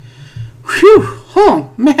Phew!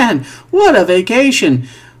 Oh, man, what a vacation.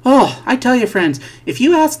 Oh, I tell you, friends, if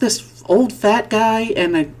you ask this old fat guy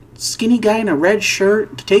and a skinny guy in a red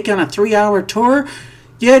shirt to take on a 3-hour tour,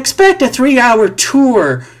 you expect a 3-hour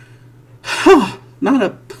tour. Not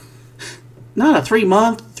a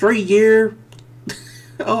 3-month, 3-year.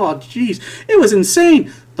 Oh, jeez. It was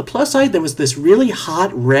insane. The plus side, there was this really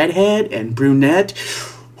hot redhead and brunette.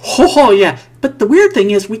 Oh, yeah. But the weird thing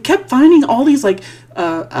is, we kept finding all these,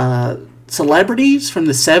 celebrities from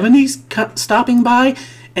the 70s stopping by,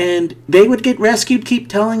 and they would get rescued, keep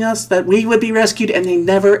telling us that we would be rescued, and they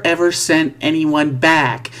never, ever sent anyone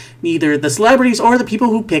back. Neither the celebrities or the people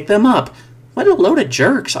who picked them up. What a load of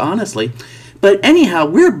jerks, honestly. But anyhow,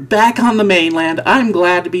 we're back on the mainland. I'm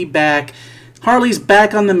glad to be back. Harley's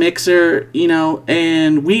back on the mixer,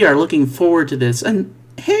 and we are looking forward to this. And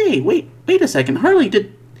hey, wait a second. Harley,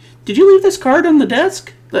 did you leave this card on the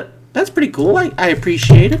desk? That's pretty cool. I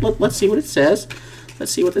appreciate it. Let's see what it says.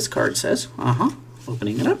 Let's see what this card says.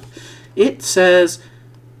 Opening it up. It says,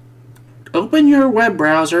 open your web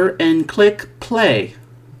browser and click play.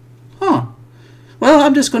 Well,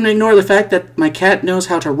 I'm just going to ignore the fact that my cat knows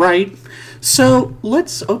how to write. So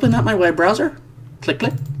let's open up my web browser. Click,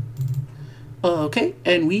 click. Okay,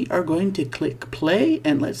 and we are going to click play,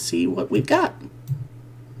 and let's see what we've got.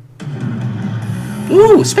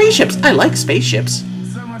 Ooh, spaceships. I like spaceships.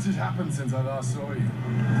 So much has happened since I last saw you.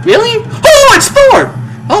 Really? Oh, it's Thor!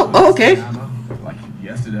 Oh, okay. Like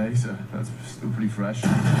yesterday, so that's still pretty fresh.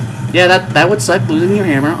 Yeah, that would suck, losing your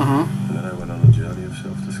hammer. And then I went on a journey of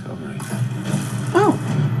self-discovery. Oh,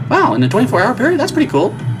 wow, in a 24-hour period? That's pretty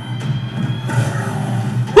cool.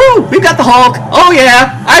 Woo! We've got the Hulk! Oh,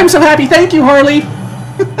 yeah! I'm so happy! Thank you, Harley!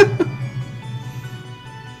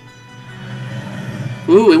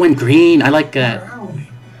 Ooh, it went green. I like that.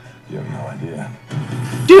 You have no idea.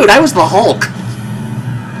 Dude, I was the Hulk!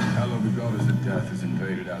 Hello, the goddess of death has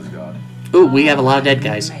invaded Asgard. Ooh, we have a lot of dead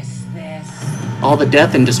guys. All the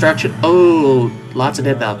death and destruction. Oh, lots of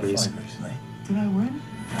dead Valkyries. Did I win?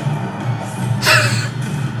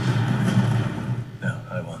 No,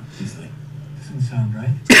 I won. Easily. Doesn't sound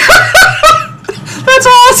right. That's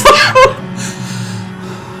awesome!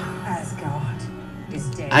 Asgard is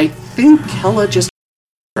dead. I think Hela just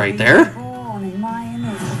right there. Born in my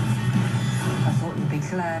image. I thought you'd be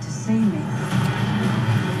glad to see me.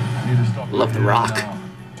 I need to stop. Love the Rock. Now.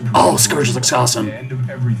 Oh, Scourge looks awesome. The end of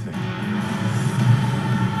everything. So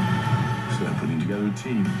I'm putting together a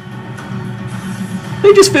team.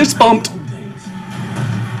 They just fist bumped.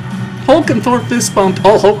 Hulk and Thor fist bumped.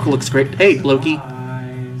 Oh, Hulk looks great. Hey, Loki.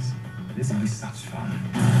 This will be such fun.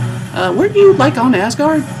 Weren't you on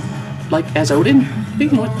Asgard? Like as Odin?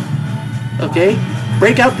 Speaking of what? Okay.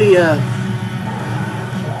 Break out the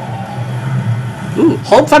Ooh,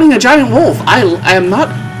 Hulk fighting a giant wolf. I am not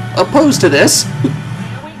opposed to this. I'm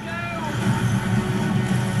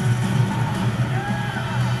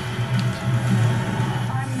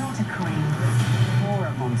not a queen or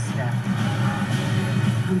a monster.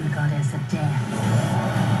 I'm the goddess of death.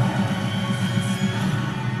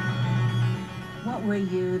 What were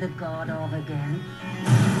you the god of again?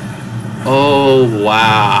 Oh,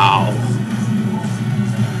 wow.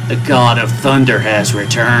 The god of thunder has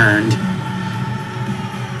returned.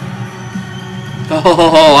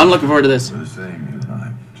 Oh, I'm looking forward to this. We're the same, you and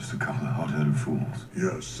I. Just a couple of hot-headed fools.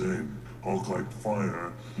 Yeah, same. Hulk like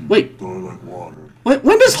fire. Wait, Thor like water.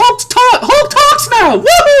 when does Hulk talk? Hulk talks now!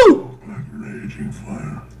 Woohoo! Like raging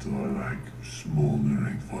fire. Thor like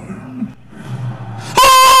smoldering fire.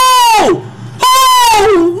 Oh!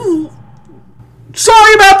 Oh!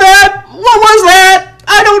 Sorry about that! What was that?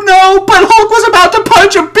 I don't know, but Hulk was about to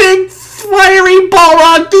punch a big fiery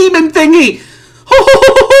Balrog demon thingy! Ho ho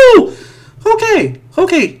ho ho!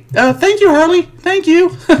 Okay. Thank you, Harley. Thank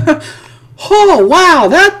you. Oh, wow,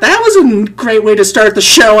 that was a great way to start the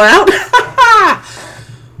show out.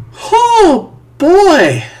 Oh,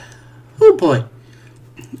 boy. Oh, boy.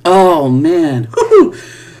 Oh, man. Woo-hoo.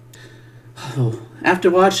 Oh, after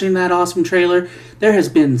watching that awesome trailer, there has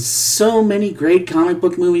been so many great comic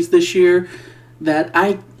book movies this year that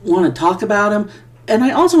I want to talk about them. And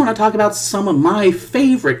I also want to talk about some of my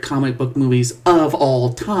favorite comic book movies of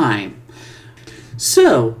all time.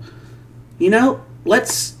 So,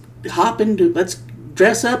 let's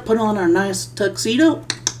dress up, put on our nice tuxedo,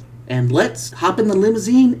 and let's hop in the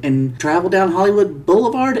limousine and travel down Hollywood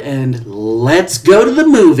Boulevard, and let's go to the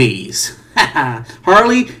movies.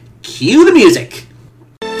 Harley, cue the music.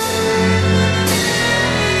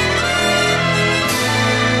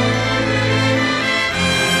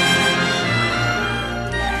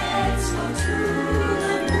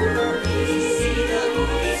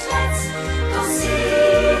 Let's go see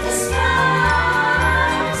the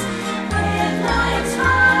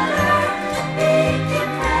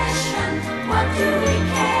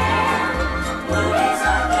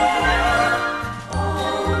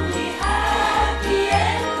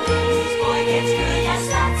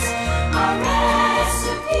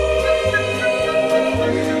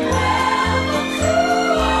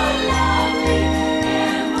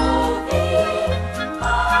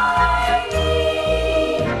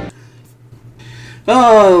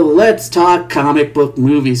Oh, let's talk comic book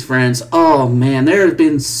movies, friends. Oh man, there have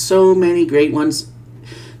been so many great ones,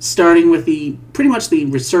 starting with the pretty much the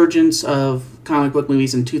resurgence of comic book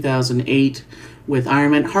movies in 2008 with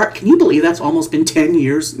Iron Man. Can you believe that's almost been 10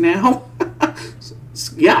 years now?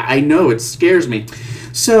 Yeah, I know, it scares me.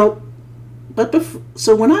 So,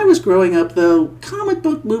 so when I was growing up, though, comic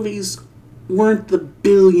book movies weren't the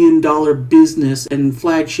billion-dollar business and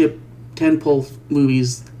flagship tentpole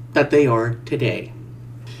movies that they are today.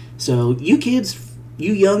 So you kids,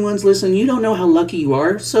 you young ones, listen, you don't know how lucky you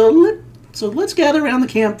are, so let's gather around the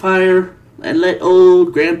campfire and let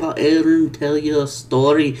old Grandpa Aaron tell you a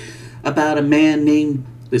story about a man named...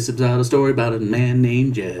 This is about a story about a man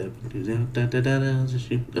named Jeb.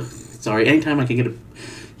 Sorry, anytime I can get a...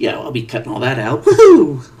 Yeah, I'll be cutting all that out.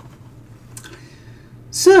 Woohoo!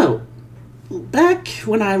 So, back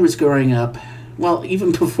when I was growing up, well,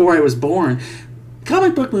 even before I was born,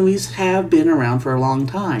 comic book movies have been around for a long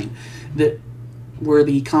time. That were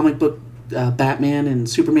the comic book Batman and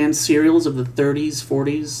Superman serials of the 30s,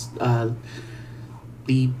 40s,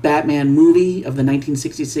 the Batman movie of the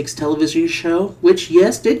 1966 television show, which,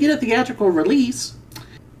 yes, did get a theatrical release.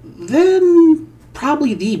 Then,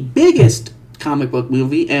 probably the biggest comic book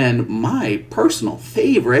movie, and my personal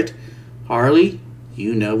favorite, Harley,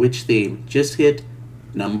 you know which theme, just hit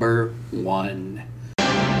number 1.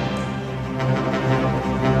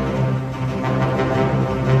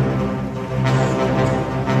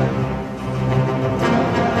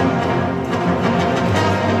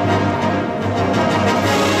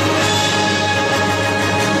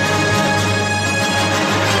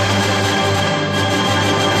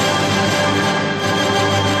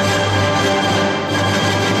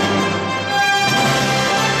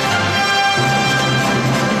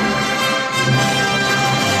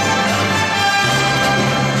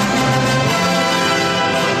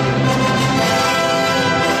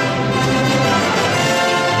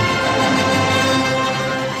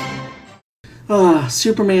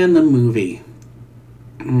 Superman the movie.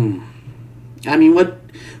 I mean,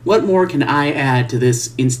 what more can I add to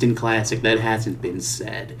this instant classic that hasn't been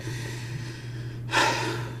said?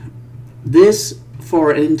 This, for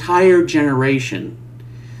an entire generation,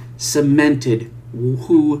 cemented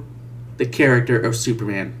who the character of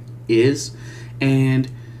Superman is, and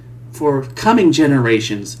for coming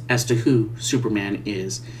generations as to who Superman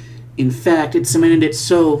is. In fact, it cemented it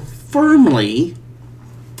so firmly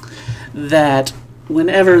that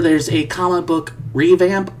whenever there's a comic book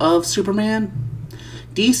revamp of Superman,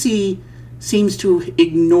 DC seems to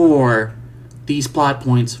ignore these plot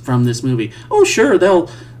points from this movie. Oh, sure, they'll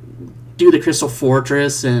do the Crystal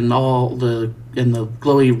Fortress and the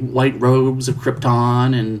glowy white robes of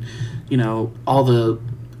Krypton and, you know, all the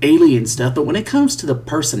alien stuff, but when it comes to the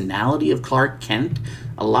personality of Clark Kent,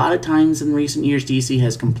 a lot of times in recent years, DC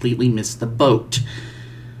has completely missed the boat.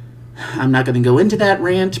 I'm not going to go into that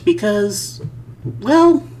rant because,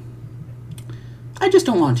 well, I just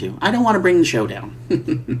don't want to. I don't want to bring the show down.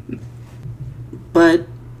 But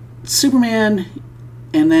Superman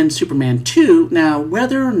and then Superman 2, now,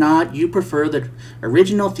 whether or not you prefer the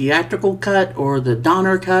original theatrical cut or the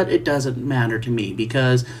Donner cut, it doesn't matter to me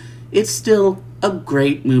because it's still a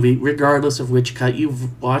great movie regardless of which cut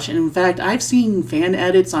you've watched. And in fact, I've seen fan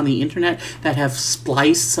edits on the internet that have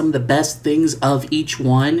spliced some of the best things of each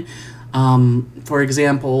one. For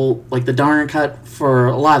example, like the Donner cut for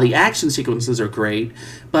a lot of the action sequences are great,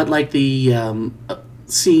 but like the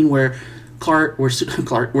scene where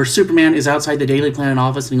Superman is outside the Daily Planet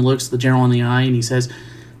office and he looks the general in the eye and he says,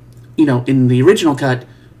 you know, in the original cut,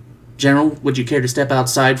 General, would you care to step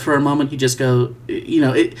outside for a moment? You just go, you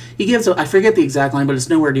know, he gives, I forget the exact line, but it's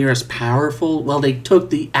nowhere near as powerful. Well, they took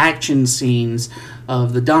the action scenes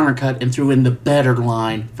of the Donner cut and threw in the better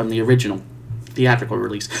line from the original theatrical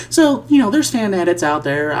release. So, you know, there's fan edits out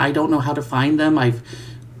there. I don't know how to find them. I've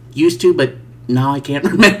used to, but now I can't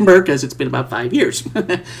remember because it's been about 5 years.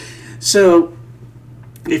 So,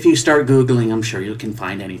 if you start Googling, I'm sure you can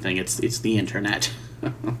find anything. It's the internet.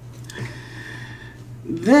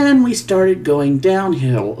 Then we started going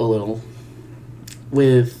downhill a little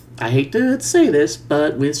with, I hate to say this,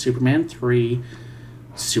 but with Superman 3,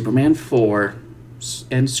 Superman 4,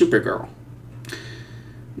 and Supergirl.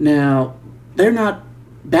 Now, they're not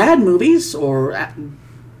bad movies or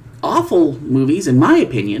awful movies, in my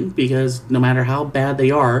opinion, because no matter how bad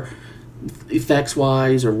they are,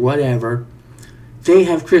 effects-wise or whatever, they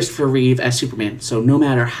have Christopher Reeve as Superman. So no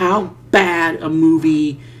matter how bad a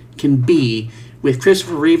movie can be, with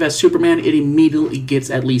Christopher Reeve as Superman, it immediately gets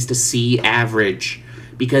at least a C average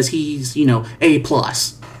because he's, you know, A+.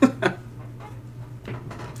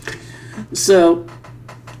 So,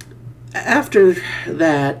 After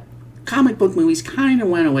that, comic book movies kind of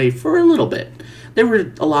went away for a little bit. There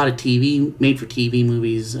were a lot of made-for-TV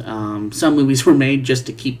movies. Some movies were made just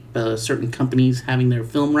to keep certain companies having their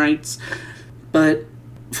film rights. But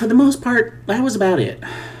for the most part, that was about it.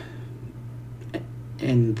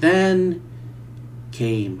 And then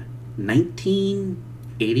came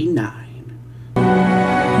 1989.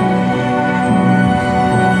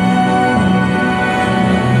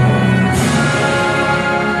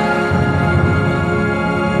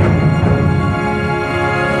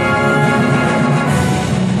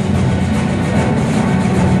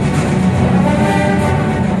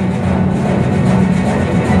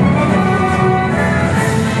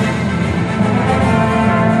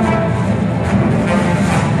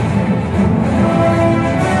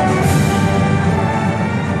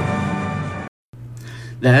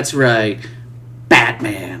 That's right,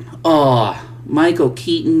 Batman. Oh, Michael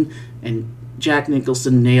Keaton and Jack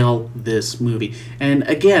Nicholson nail this movie. And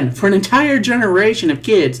again, for an entire generation of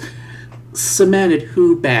kids, cemented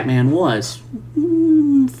who Batman was.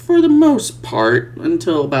 For the most part,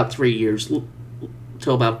 until about 3 years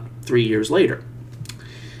later.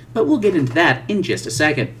 But we'll get into that in just a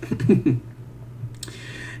second.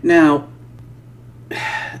 Now,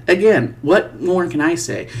 again, what more can I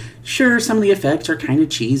say? Sure, some of the effects are kind of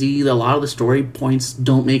cheesy. A lot of the story points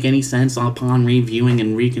don't make any sense upon reviewing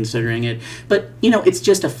and reconsidering it. But, it's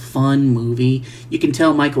just a fun movie. You can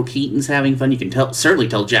tell Michael Keaton's having fun. You can certainly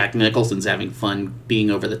tell Jack Nicholson's having fun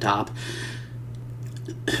being over the top.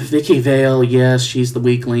 Vicky Vale, yes, she's the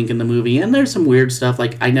weak link in the movie. And there's some weird stuff.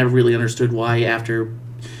 Like, I never really understood why after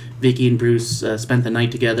Vicky and Bruce spent the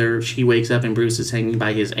night together, she wakes up and Bruce is hanging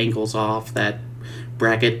by his ankles off that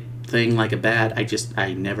bracket thing like a bat.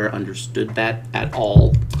 I never understood that at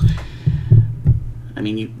all. I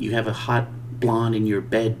mean, you have a hot blonde in your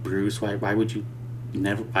bed, Bruce. Why would you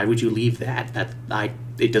leave that?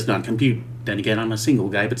 It does not compute. Then again, I'm a single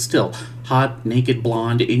guy, but still, hot naked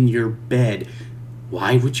blonde in your bed.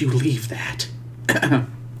 Why would you leave that?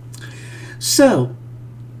 So,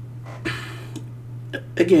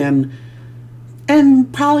 again,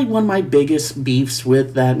 and probably one of my biggest beefs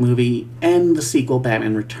with that movie and the sequel,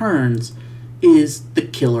 Batman Returns, is the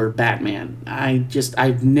killer Batman.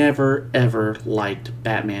 I've never, ever liked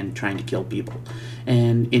Batman trying to kill people.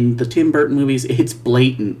 And in the Tim Burton movies, it's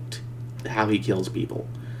blatant how he kills people.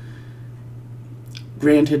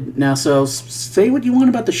 Granted, now, so say what you want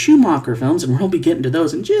about the Schumacher films, and we'll be getting to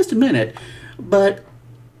those in just a minute, but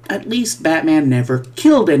at least Batman never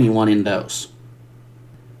killed anyone in those.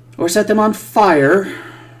 Or set them on fire,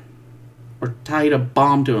 or tied a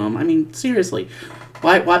bomb to them. I mean, seriously,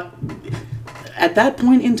 why? At that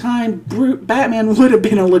point in time, Batman would have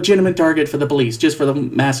been a legitimate target for the police, just for the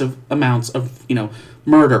massive amounts of,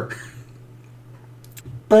 murder.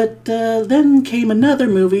 But then came another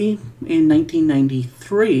movie in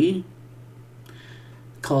 1993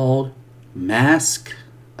 called Mask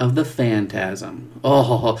of the Phantasm.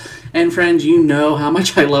 Oh, and friends, you know how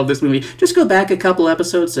much I love this movie. Just go back a couple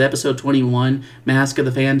episodes to episode 21, Mask of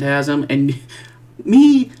the Phantasm, and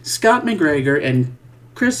me, Scott McGregor, and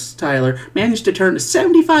Chris Tyler managed to turn a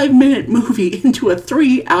 75-minute movie into a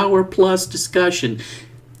 3-hour plus discussion.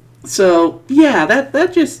 So, yeah,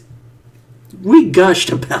 that just... we gushed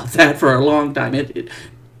about that for a long time.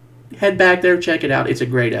 Head back there, check it out. It's a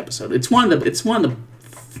great episode. It's one of the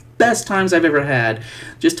best times I've ever had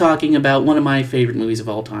just talking about one of my favorite movies of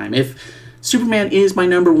all time. If Superman is my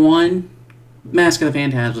number one, Mask of the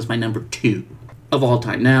Phantasm is my number 2 of all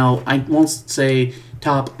time. Now, I won't say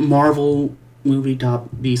top Marvel movie, top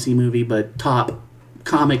DC movie, but top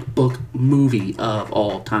comic book movie of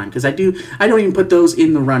all time. Because I don't even put those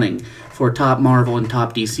in the running for top Marvel and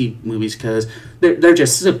top DC movies because they're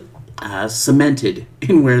just cemented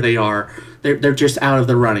in where they are. They're just out of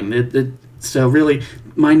the running. So really,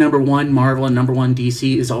 my number 1 Marvel and number 1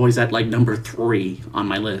 DC is always at like number 3 on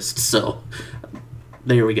my list. So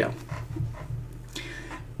there we go.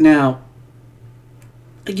 Now,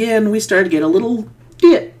 again, we started to get a little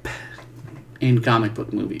dip in comic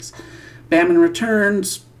book movies. Batman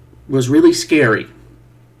Returns was really scary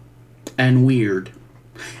and weird.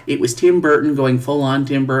 It was Tim Burton going full on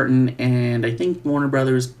Tim Burton, and I think Warner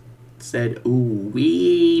Brothers said, ooh,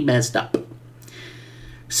 we messed up.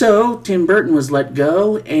 So Tim Burton was let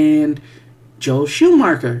go, and Joel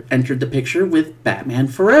Schumacher entered the picture with Batman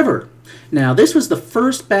Forever. Now, this was the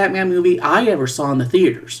first Batman movie I ever saw in the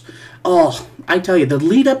theaters. Oh, I tell you, the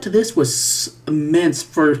lead up to this was immense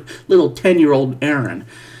for little 10-year-old Aaron.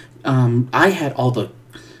 I had all the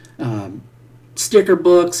sticker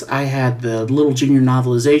books. I had the little junior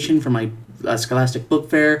novelization for my Scholastic Book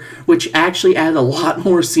Fair, which actually added a lot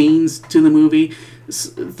more scenes to the movie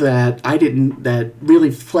that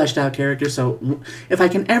really fleshed out characters. So if I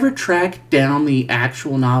can ever track down the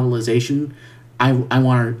actual novelization, I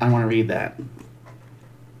want to read that.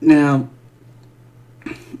 Now,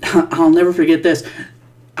 I'll never forget this.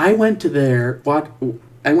 I went to the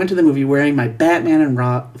movie wearing my Batman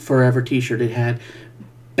and Forever t-shirt. It had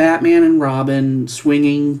Batman and Robin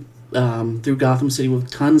swinging through Gotham City with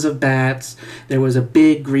tons of bats. There was a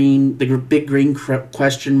big green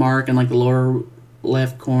question mark in like the lower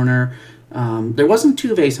left corner. There wasn't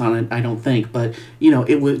Two-Face on it, I don't think, but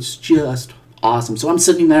it was just awesome. So I'm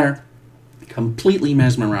sitting there completely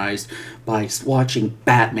mesmerized by watching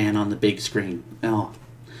Batman on the big screen.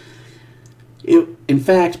 In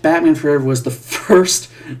fact, Batman Forever was the first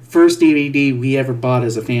DVD we ever bought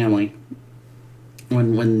as a family.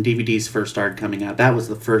 When DVDs first started coming out, that was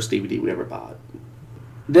the first DVD we ever bought.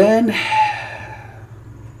 Then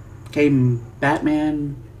came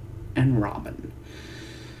Batman and Robin.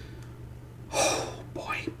 Oh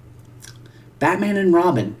boy, Batman and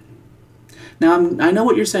Robin. Now I know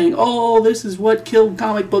what you're saying. Oh, this is what killed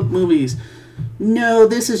comic book movies. No,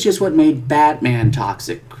 this is just what made Batman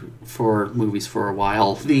toxic for movies for a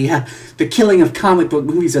while. The killing of comic book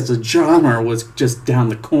movies as a genre was just down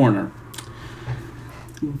the corner.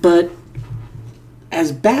 But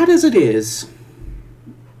as bad as it is,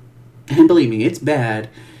 and believe me, it's bad,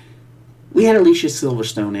 we had Alicia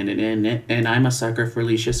Silverstone in it, and I'm a sucker for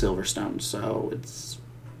Alicia Silverstone, so it's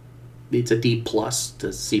a D+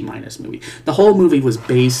 to C- movie. The whole movie was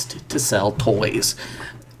based to sell toys,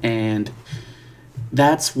 and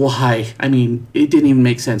that's why, it didn't even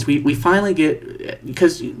make sense. We finally get,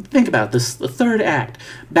 because think about this, the third act,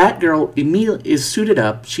 Batgirl immediately is suited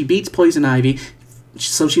up, she beats Poison Ivy,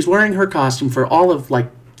 so she's wearing her costume for all of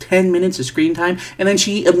 10 minutes of screen time, and then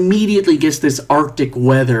she immediately gets this Arctic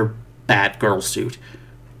weather Batgirl suit.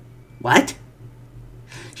 What?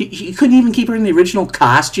 You couldn't even keep her in the original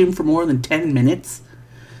costume for more than 10 minutes?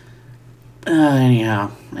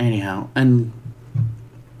 Anyhow, and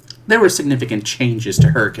there were significant changes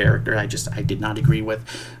to her character. I did not agree with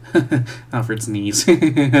Alfred's knees.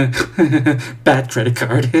 Bad credit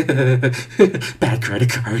card. Bad credit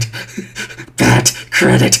card. Bad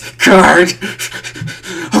credit card.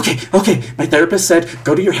 Okay. My therapist said,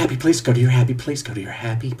 go to your happy place, go to your happy place, go to your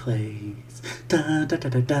happy place. Da, da, da,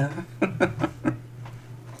 da, da.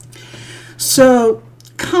 So,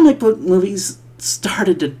 comic book movies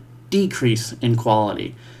started to decrease in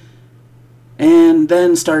quality. And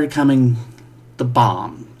then started coming the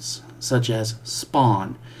bombs, such as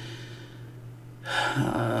Spawn.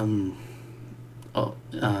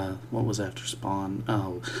 What was after Spawn?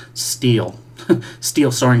 Oh, Steel.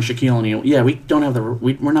 Steel starring Shaquille O'Neal. Yeah, we don't have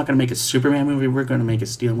we're not going to make a Superman movie, we're going to make a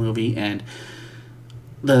Steel movie, and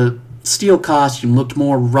the Steel costume looked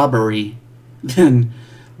more rubbery than,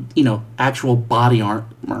 actual body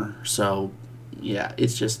armor. So, yeah,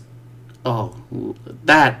 it's just,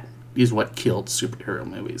 that is what killed superhero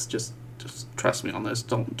movies. Just trust me on this.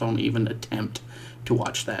 Don't even attempt to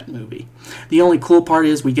watch that movie. The only cool part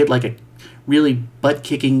is we get a really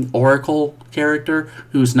butt-kicking Oracle character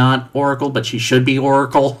who's not Oracle, but she should be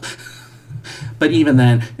Oracle. But even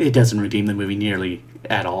then, it doesn't redeem the movie nearly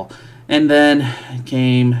at all. And then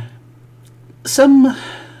came some,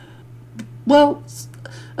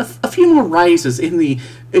 a few more rises in the...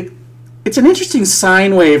 It's an interesting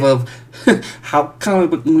sine wave of how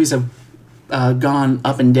comic book movies have gone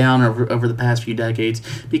up and down over the past few decades,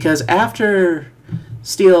 because after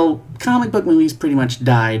Steel, comic book movies pretty much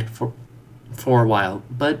died for a while.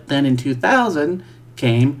 But then in 2000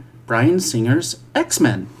 came Bryan Singer's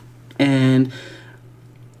X-Men, and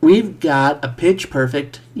we've got a pitch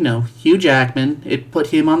perfect, Hugh Jackman. It put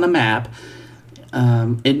him on the map.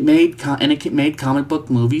 It made comic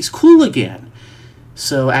book movies cool again.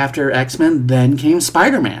 So after X-Men, then came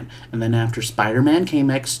Spider-Man. And then after Spider-Man came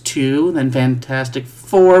X2, then Fantastic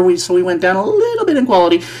Four. So we went down a little bit in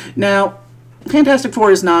quality. Now, Fantastic Four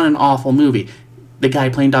is not an awful movie. The guy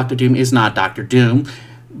playing Doctor Doom is not Doctor Doom.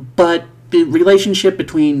 But the relationship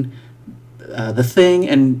between The Thing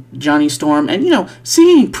and Johnny Storm, and,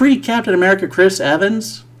 seeing pre-Captain America Chris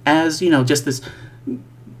Evans as, just this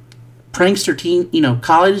prankster teen,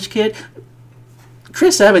 college kid...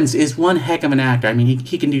 Chris Evans is one heck of an actor.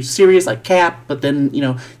 He can do serious like Cap, but then,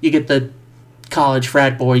 you get the college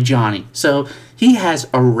frat boy Johnny. So he has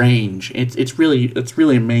a range. It's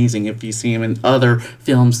really amazing if you see him in other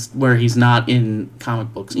films where he's not in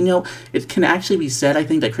comic books. It can actually be said, I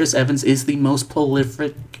think, that Chris Evans is the most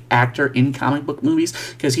prolific actor in comic book movies,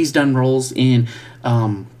 because he's done roles in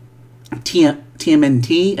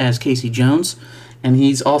TMNT as Casey Jones, and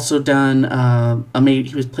he's also done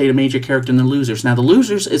he was played a major character in The Losers. Now, The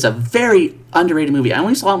Losers is a very underrated movie. I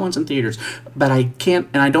only saw it once in theaters, but I can't,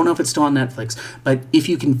 and I don't know if it's still on Netflix. But if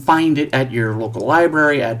you can find it at your local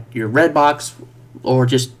library, at your Redbox, or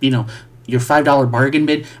just your $5 bargain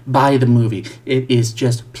bin, buy the movie. It is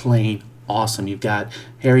just plain awesome. You've got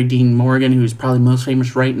Harry Dean Morgan, who's probably most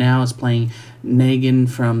famous right now, is playing Negan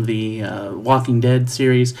from the Walking Dead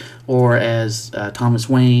series, or as Thomas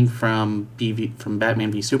Wayne from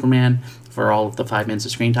Batman v Superman for all of the 5 minutes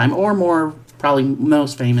of screen time, or more probably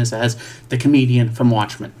most famous as the comedian from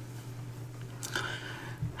Watchmen.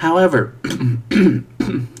 However,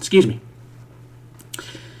 excuse me.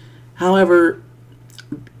 However,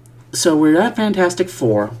 so we're at Fantastic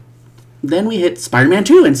Four. Then we hit Spider-Man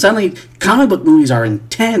 2, and suddenly comic book movies are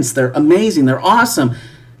intense. They're amazing. They're awesome.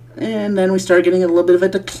 And then we started getting a little bit of a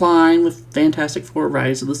decline with Fantastic Four,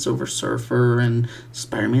 Rise of the Silver Surfer, and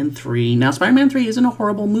Spider-Man 3. Now, Spider-Man 3 isn't a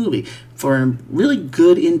horrible movie. For a really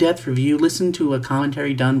good in-depth review, listen to a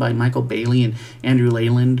commentary done by Michael Bailey and Andrew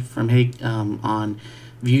Leyland from on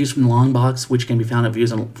Views from the Long Box, which can be found at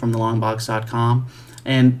viewsfromthelongbox.com.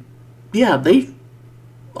 And yeah, they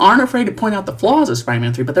aren't afraid to point out the flaws of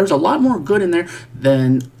Spider-Man 3, but there's a lot more good in there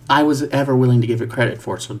than I was ever willing to give it credit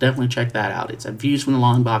for, so definitely check that out. It's at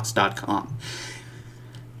viewsfromthelongbox.com.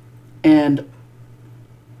 And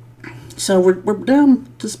so we're down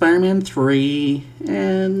to Spider-Man 3,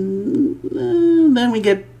 and then we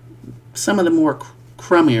get some of the more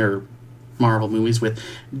crummier Marvel movies with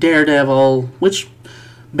Daredevil, which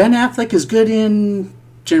Ben Affleck is good in.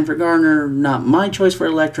 Jennifer Garner, not my choice for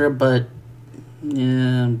Elektra, but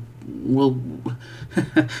Gal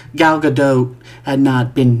Gadot had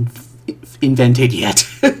not been invented yet.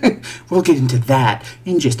 We'll get into that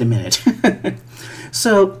in just a minute.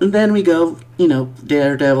 So then we go,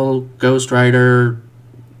 Daredevil, Ghost Rider.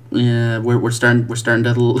 Yeah, we're starting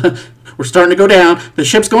to go down. The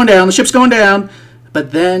ship's going down.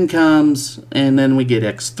 But then then we get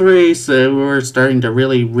X3. So we're starting to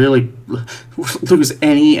really, really lose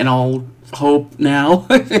any and all hope now.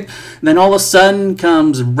 Then all of a sudden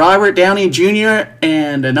comes Robert Downey Jr.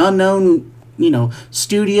 and an unknown,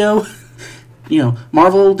 studio.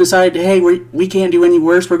 Marvel decided, hey, we can't do any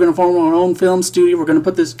worse. We're going to form our own film studio. We're going to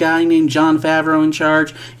put this guy named Jon Favreau in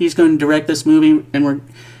charge. He's going to direct this movie, and we're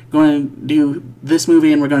going to do this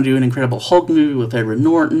movie, and we're going to do an Incredible Hulk movie with Edward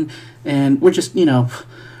Norton. And we're just,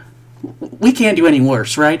 we can't do any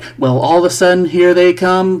worse, right? Well, all of a sudden, here they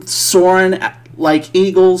come, soaring like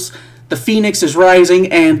eagles. The Phoenix is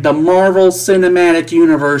rising, and the Marvel Cinematic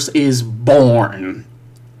Universe is born.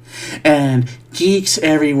 And geeks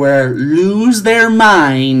everywhere lose their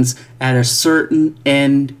minds at a certain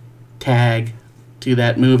end tag to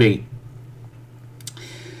that movie.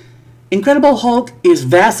 Incredible Hulk is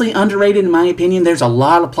vastly underrated in my opinion. There's a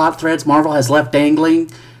lot of plot threads Marvel has left dangling.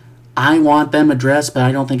 I want them addressed, but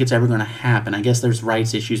I don't think it's ever going to happen. I guess there's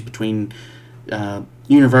rights issues between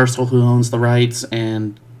Universal, who owns the rights,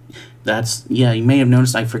 and you may have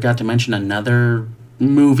noticed I forgot to mention another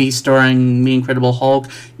movie starring the Incredible Hulk.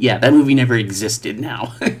 Yeah, that movie never existed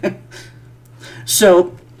now.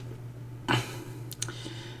 So,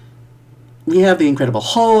 we have the Incredible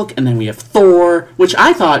Hulk, and then we have Thor, which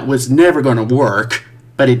I thought was never going to work,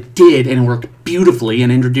 but it did, and it worked beautifully,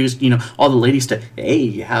 and introduced, all the ladies to,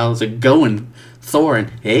 hey, how's it going, Thor, and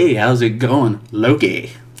hey, how's it going,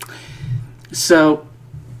 Loki. So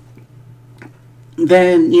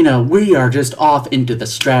then, we are just off into the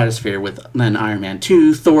stratosphere with then Iron Man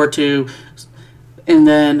 2, Thor 2, and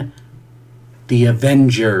then the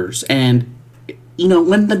Avengers. And,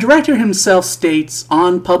 when the director himself states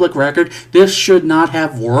on public record, this should not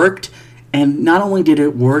have worked, and not only did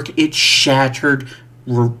it work, it shattered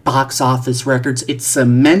box office records. It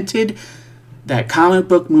cemented that comic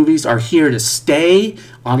book movies are here to stay.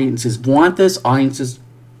 Audiences want this. Audiences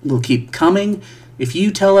will keep coming. If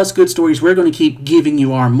you tell us good stories, we're going to keep giving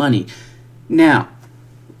you our money. Now,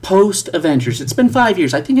 post-Avengers, it's been 5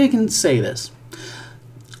 years. I think I can say this.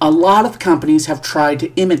 A lot of companies have tried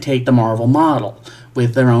to imitate the Marvel model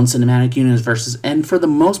with their own cinematic universes, and for the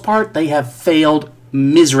most part, they have failed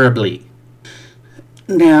miserably.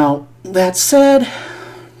 Now, that said,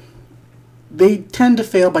 they tend to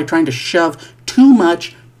fail by trying to shove too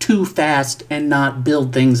much too fast and not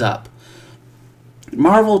build things up.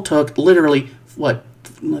 Marvel took literally,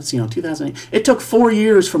 2008. It took 4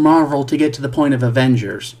 years for Marvel to get to the point of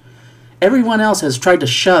Avengers. Everyone else has tried to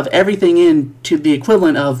shove everything into the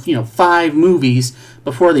equivalent of, 5 movies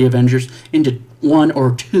before the Avengers into 1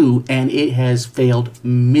 or 2, and it has failed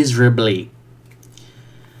miserably.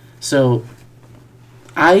 So,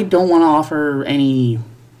 I don't want to offer any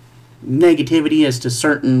negativity as to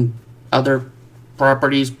certain other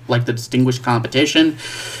properties like the Distinguished Competition.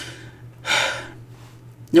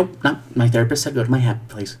 Nope, not my therapist said go to my happy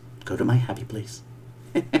place. Go to my happy place.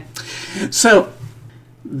 So,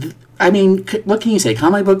 what can you say?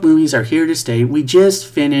 Comic book movies are here to stay. We just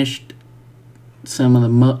finished some of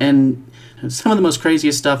the most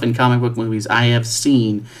craziest stuff in comic book movies I have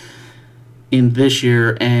seen in this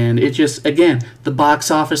year, and it just, again, the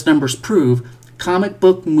box office numbers prove comic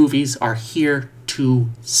book movies are here to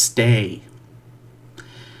stay.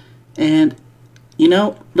 And,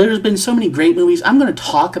 there's been so many great movies. I'm going to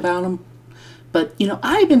talk about them, but,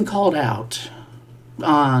 I've been called out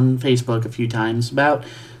on Facebook a few times about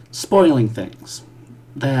spoiling things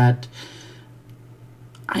that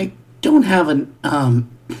I don't have a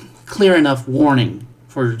clear enough warning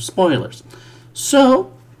for spoilers.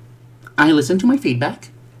 So I listened to my feedback,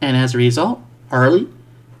 and as a result, Harley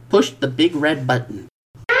pushed the big red button.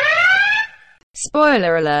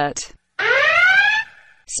 Spoiler alert.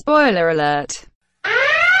 Spoiler alert.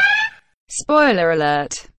 Spoiler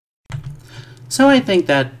alert. So I think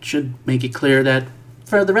that should make it clear that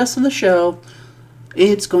for the rest of the show,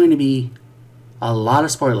 it's going to be a lot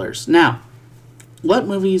of spoilers. Now, what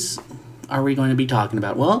movies are we going to be talking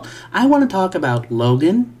about? Well, I want to talk about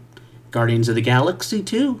Logan, Guardians of the Galaxy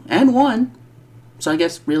 2 and 1. So I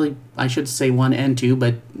guess really I should say 1 and 2,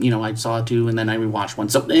 but I saw 2 and then I rewatched 1.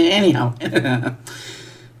 So anyhow,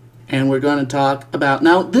 and we're going to talk about,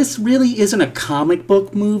 now this really isn't a comic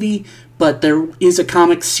book movie, but there is a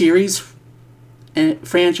comic series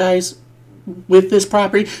franchise with this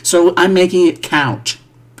property, so I'm making it count.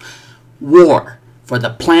 War for the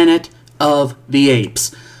Planet of the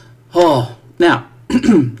Apes. Oh, now,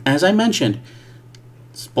 as I mentioned,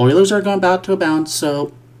 spoilers are about to abound,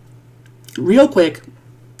 so real quick,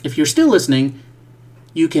 if you're still listening,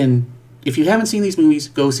 you can, if you haven't seen these movies,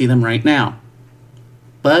 go see them right now.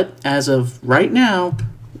 But as of right now,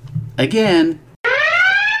 again,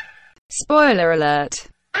 spoiler alert.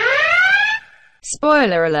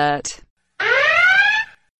 Spoiler alert.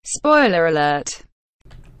 Spoiler alert.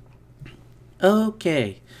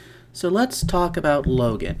 Okay, so let's talk about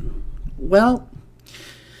Logan. Well,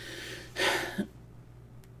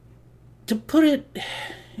 to put it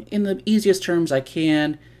in the easiest terms I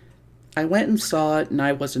can, I went and saw it and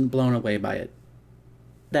I wasn't blown away by it.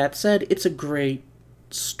 That said, it's a great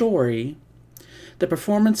story. The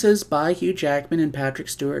performances by Hugh Jackman and Patrick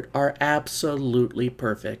Stewart are absolutely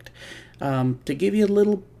perfect. To give you a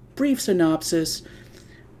little brief synopsis,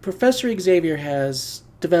 Professor Xavier has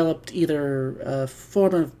developed either a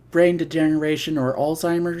form of brain degeneration or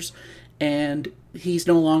Alzheimer's, and he's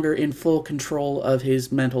no longer in full control of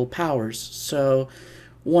his mental powers. So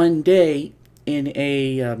one day, in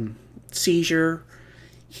a seizure,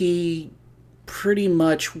 he pretty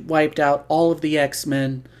much wiped out all of the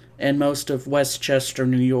X-Men and most of Westchester,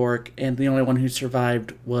 New York, and the only one who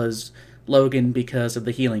survived was Logan because of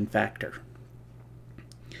the healing factor.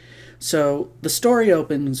 So the story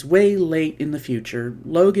opens way late in the future.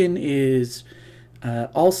 Logan is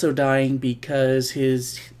also dying because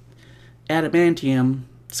his adamantium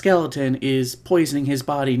skeleton is poisoning his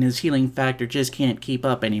body and his healing factor just can't keep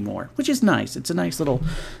up anymore, which is nice. It's a nice little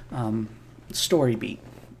story beat.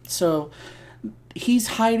 So he's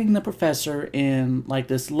hiding the professor in like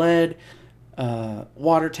this lead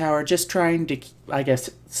water tower, just trying to, I guess,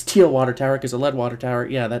 steel water tower, because a lead water tower,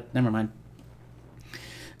 never mind.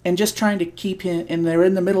 And just trying to keep him, and they're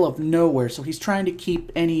in the middle of nowhere, so he's trying to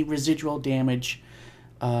keep any residual damage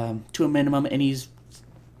to a minimum, and he's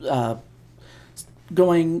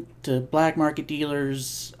going to black market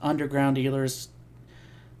dealers, underground dealers,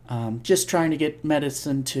 just trying to get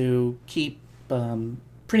medicine to keep the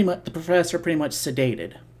professor pretty much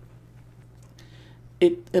sedated.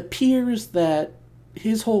 It appears that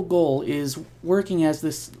his whole goal is working as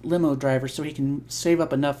this limo driver so he can save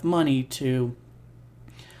up enough money to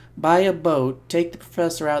buy a boat, take the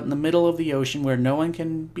professor out in the middle of the ocean where no one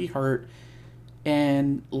can be hurt,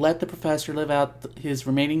 and let the professor live out his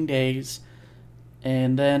remaining days.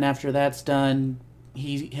 And then after that's done,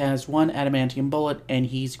 he has one adamantium bullet, and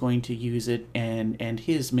he's going to use it and end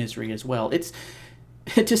his misery as well. It's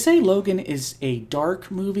to say Logan is a dark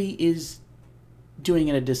movie is doing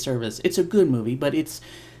it a disservice. It's a good movie, but it's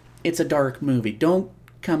a dark movie. Don't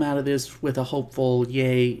come out of this with a hopeful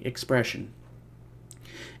yay expression.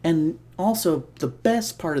 And also, the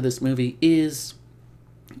best part of this movie is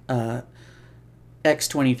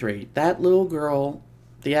X-23. That little girl,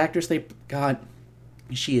 the actress they got,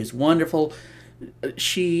 she is wonderful.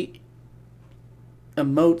 She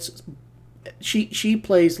emotes she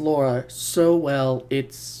plays Laura so well.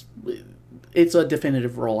 It's a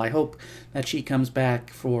definitive role. I hope that she comes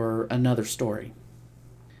back for another story.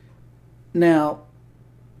 Now,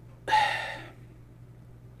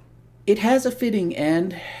 it has a fitting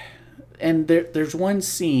end, and there's one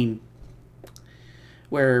scene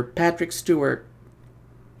where Patrick Stewart,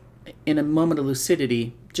 in a moment of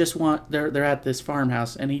lucidity, they're at this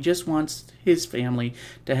farmhouse, and he just wants his family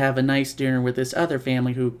to have a nice dinner with this other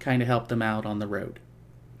family who kind of helped them out on the road.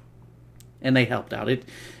 And they helped out.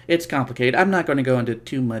 It's complicated. I'm not going to go into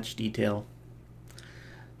too much detail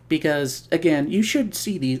because, again, you should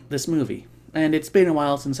see this movie. And it's been a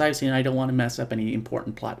while since I've seen it. I don't want to mess up any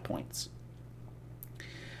important plot points.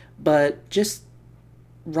 But just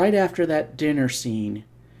right after that dinner scene,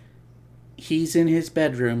 he's in his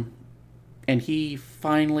bedroom and he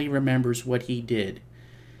finally remembers what he did.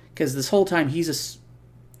 Because this whole time he's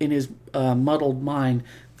in his muddled mind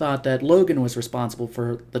thought that Logan was responsible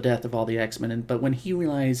for the death of all the X-Men. But when he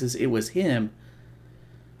realizes it was him,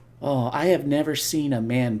 I have never seen a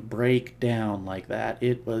man break down like that.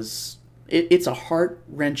 It's a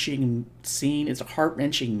heart-wrenching scene. It's a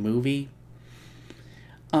heart-wrenching movie.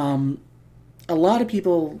 A lot of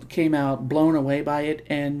people came out blown away by it,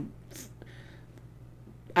 and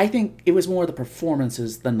I think it was more the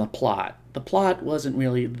performances than the plot. The plot wasn't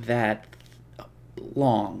really that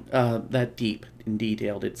long, that deep and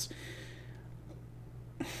detailed.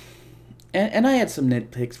 And I had some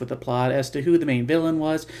nitpicks with the plot as to who the main villain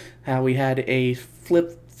was, how we had a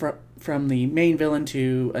flip from the main villain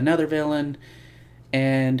to another villain,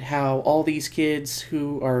 and how all these kids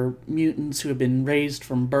who are mutants who have been raised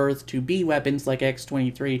from birth to be weapons like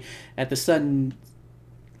X-23 at the sudden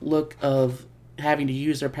look of having to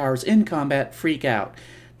use their powers in combat freak out.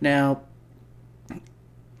 Now,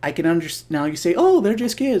 I can understand. Now you say, "Oh, they're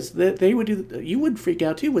just kids. They would do. You would freak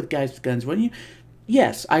out too with guys with guns, wouldn't you?"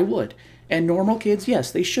 Yes, I would. And normal kids,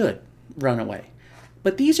 yes, they should run away.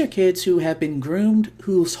 But these are kids who have been groomed,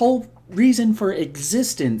 whose whole reason for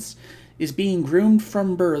existence is being groomed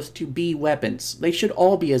from birth to be weapons. They should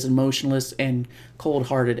all be as emotionless and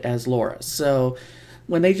cold-hearted as Laura. So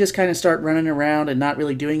when they just kind of start running around and not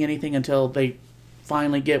really doing anything until they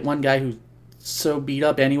finally get one guy who's so beat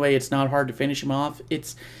up anyway, it's not hard to finish him off.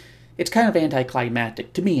 It's kind of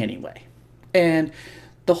anticlimactic, to me anyway. And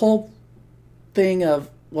the whole thing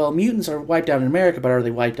of, well, mutants are wiped out in America, but are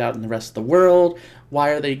they wiped out in the rest of the world?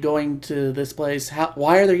 Why are they going to this place?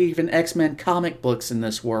 Why are there even X-Men comic books in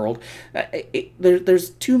this world?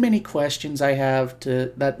 There's too many questions I have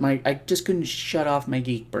I just couldn't shut off my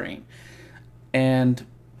geek brain. And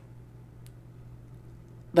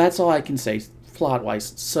that's all I can say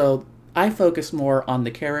plot-wise. So I focus more on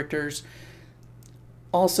the characters.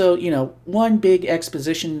 Also, one big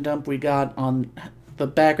exposition dump we got on the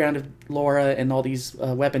background of Laura and all these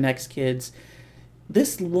Weapon X kids.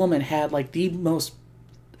 This woman had like the most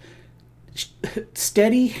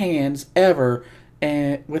steady hands ever,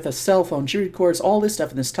 and with a cell phone. She records all this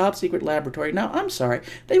stuff in this top secret laboratory. Now, I'm sorry,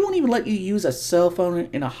 they won't even let you use a cell phone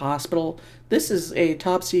in a hospital. This is a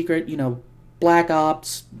top secret, black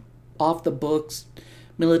ops, off the books,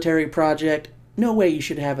 military project. No way you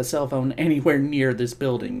should have a cell phone anywhere near this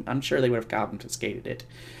building. I'm sure they would have confiscated it.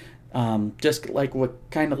 Just like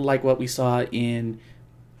what we saw in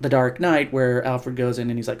The Dark Knight, where Alfred goes in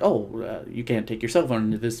and he's like, you can't take your cell phone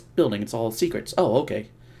into this building. It's all secrets. Oh, okay.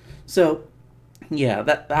 So,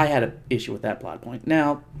 yeah, I had an issue with that plot point.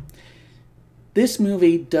 Now, this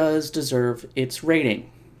movie does deserve its rating.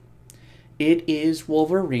 It is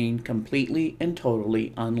Wolverine completely and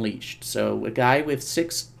totally unleashed. So, a guy with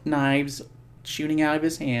 6 knives shooting out of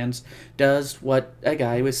his hands does what a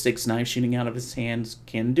guy with 6 knives shooting out of his hands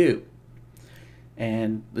can do.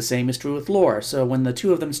 And the same is true with Laura. So when the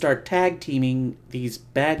two of them start tag teaming these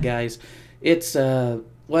bad guys, it's, they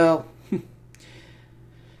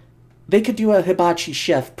could do a hibachi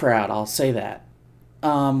chef proud, I'll say that.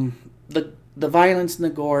 The violence and the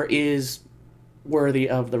gore is worthy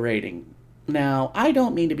of the rating. Now, I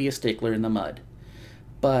don't mean to be a stickler in the mud,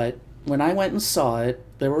 but when I went and saw it,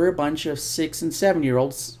 there were a bunch of 6 and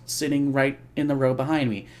 7-year-olds sitting right in the row behind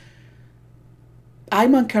me.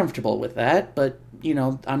 I'm uncomfortable with that, but,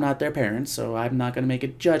 I'm not their parents, so I'm not going to make a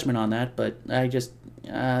judgment on that, but I just,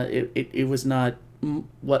 it was not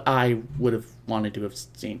what I would have wanted to have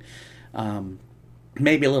seen.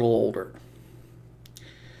 Maybe a little older.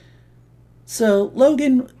 So,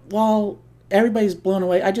 Logan, while everybody's blown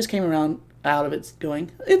away, I just came around out of it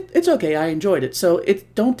going, it's okay, I enjoyed it. So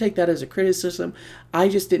don't take that as a criticism. I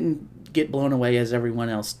just didn't get blown away as everyone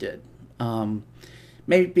else did.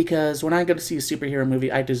 Maybe because when I go to see a superhero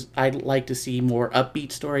movie, I like to see more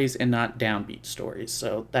upbeat stories and not downbeat stories.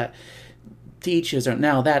 So that to each his own.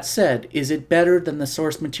 Now that said, is it better than the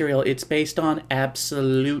source material it's based on?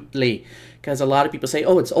 Absolutely. Because a lot of people say,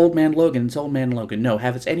 "Oh, it's Old Man Logan. It's Old Man Logan." No,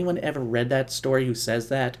 has anyone ever read that story who says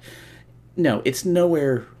that? No, it's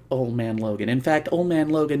nowhere Old Man Logan. In fact, Old Man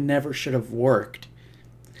Logan never should have worked.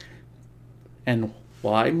 And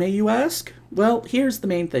why, may you ask? Well, here's the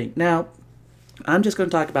main thing. Now, I'm just going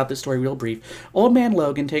to talk about this story real brief. Old Man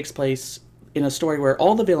Logan takes place in a story where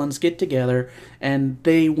all the villains get together and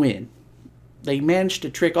they win. They managed to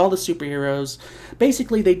trick all the superheroes.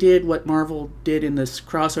 Basically, they did what Marvel did in this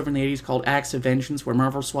crossover in the 80s called Acts of Vengeance, where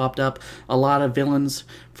Marvel swapped up a lot of villains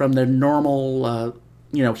from their normal,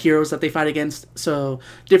 heroes that they fight against. So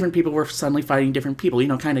different people were suddenly fighting different people,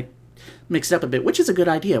 kind of mixed up a bit, which is a good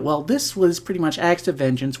idea. Well, this was pretty much Acts of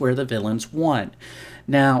Vengeance where the villains won.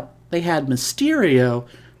 Now, they had Mysterio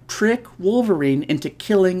trick Wolverine into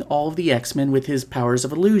killing all of the X-Men with his powers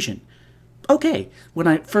of illusion. Okay, when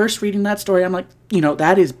I first reading that story, I'm like,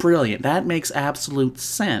 that is brilliant. That makes absolute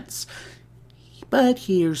sense. But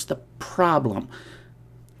here's the problem.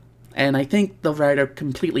 And I think the writer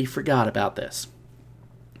completely forgot about this.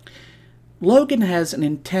 Logan has an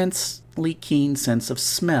intensely keen sense of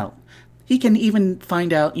smell. He can even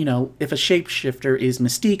find out, if a shapeshifter is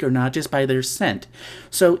Mystique or not just by their scent.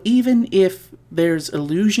 So even if there's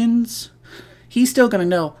illusions, he's still going to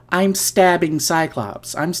know, I'm stabbing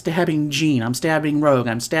Cyclops, I'm stabbing Jean, I'm stabbing Rogue,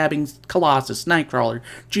 I'm stabbing Colossus, Nightcrawler,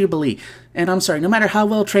 Jubilee. And I'm sorry, no matter how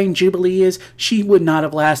well trained Jubilee is, she would not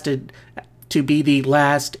have lasted to be the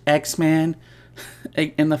last X-Man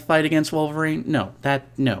in the fight against Wolverine. No.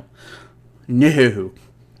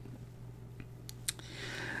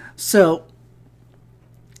 So,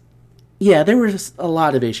 yeah, there was a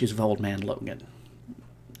lot of issues with Old Man Logan.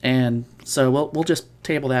 And so we'll just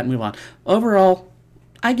table that and move on. Overall,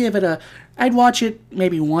 I'd watch it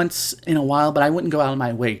maybe once in a while, but I wouldn't go out of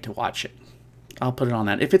my way to watch it. I'll put it on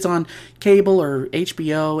that. If it's on cable or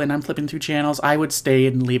HBO and I'm flipping through channels, I would stay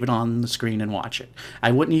and leave it on the screen and watch it.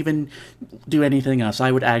 I wouldn't even do anything else.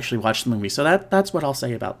 I would actually watch the movie. So that's what I'll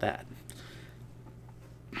say about that.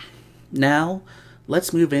 Now,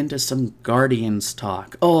 let's move into some Guardians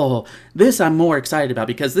talk. Oh, this I'm more excited about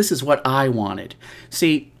because this is what I wanted.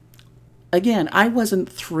 See, again, I wasn't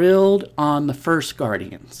thrilled on the first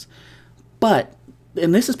Guardians. But,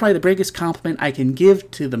 and this is probably the biggest compliment I can give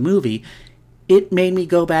to the movie, it made me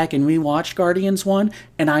go back and rewatch Guardians 1,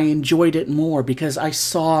 and I enjoyed it more because I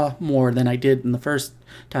saw more than I did in the first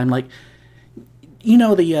time. Like, his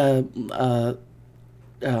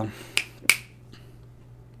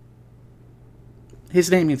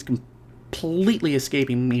name is completely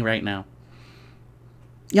escaping me right now.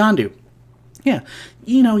 Yondu. Yeah.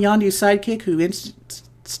 Yondu's sidekick who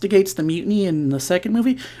instigates the mutiny in the second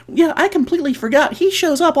movie? Yeah, I completely forgot. He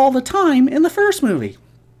shows up all the time in the first movie.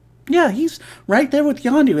 Yeah, he's right there with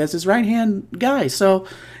Yondu as his right-hand guy. So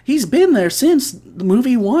he's been there since the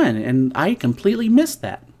movie 1, and I completely missed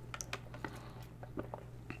that.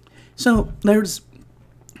 So there's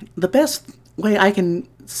the best way I can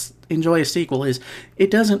enjoy a sequel is it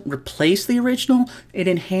doesn't replace the original, it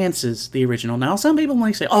enhances the original. Now, some people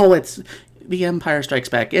might say, oh, it's The Empire Strikes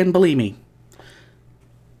Back, and believe me,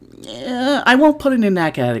 I won't put it in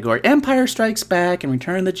that category. Empire Strikes Back and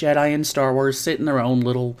Return of the Jedi and Star Wars sit in their own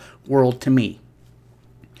little world to me.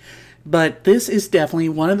 But this is definitely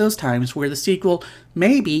one of those times where the sequel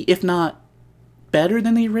may be, if not better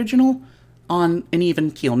than the original, on an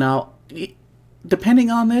even keel. Now,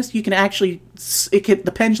 depending on this, you can actually,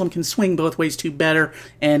 the pendulum can swing both ways to better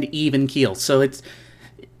and even keel. So it's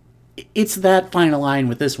that final line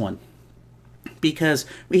with this one. Because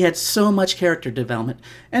we had so much character development.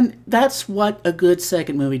 And that's what a good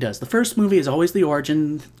second movie does. The first movie is always the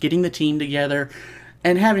origin, getting the team together,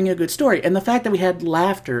 and having a good story. And the fact that we had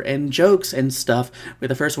laughter and jokes and stuff with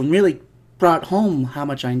the first one really brought home how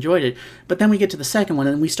much I enjoyed it. But then we get to the second one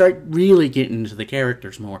and we start really getting into the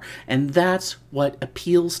characters more. And that's what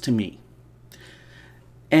appeals to me.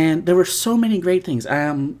 And there were so many great things.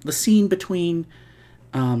 The scene between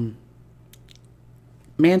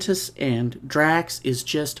Mantis and Drax is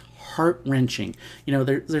just heart-wrenching.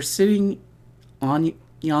 They're sitting on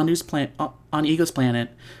Yondu's planet, on Ego's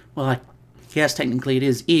planet. Well, yes, technically it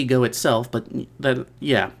is Ego itself, but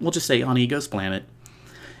we'll just say on Ego's planet.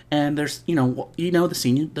 And there's, the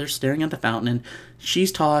scene, they're staring at the fountain, and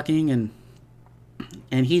she's talking,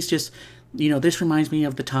 and he's just, this reminds me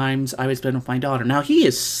of the times I was spending with my daughter. Now, he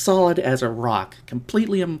is solid as a rock,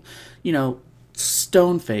 completely,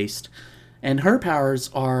 stone-faced. And her powers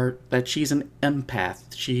are that she's an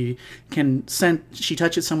empath. She can sense. She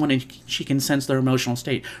touches someone and she can sense their emotional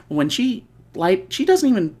state. When she doesn't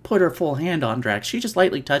even put her full hand on Drax. She just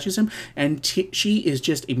lightly touches him, and she is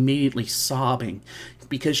just immediately sobbing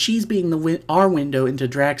because she's being our window into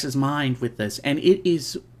Drax's mind with this, and it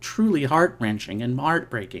is truly heart-wrenching and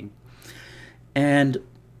heartbreaking. And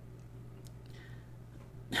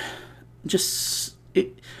just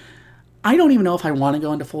I don't even know if I want to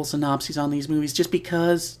go into full synopses on these movies, just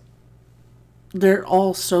because they're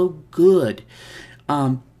all so good.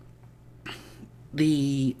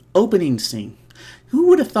 The opening scene. Who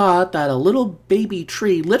would have thought that a little baby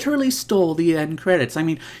tree literally stole the end credits? I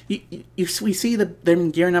mean, we see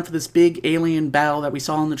them gearing up for this big alien battle that we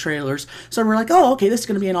saw in the trailers. So we're like, oh, okay, this is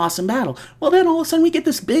going to be an awesome battle. Well, then all of a sudden we get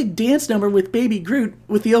this big dance number with Baby Groot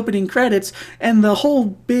with the opening credits, and the whole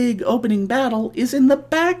big opening battle is in the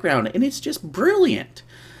background, and it's just brilliant.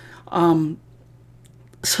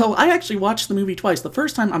 So I actually watched the movie twice. The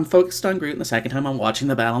first time I'm focused on Groot, and the second time I'm watching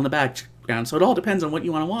the battle in the background. So it all depends on what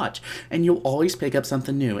you want to watch, and you'll always pick up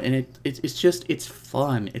something new. And it's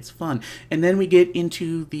fun. It's fun. And then we get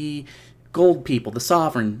into the gold people, the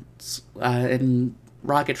sovereigns, and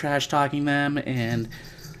Rocket Trash talking them, and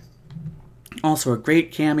also a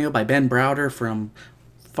great cameo by Ben Browder from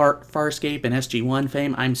Farscape and SG-1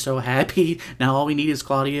 fame. I'm so happy. Now all we need is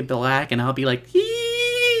Claudia Black, and I'll be like,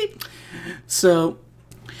 hee! So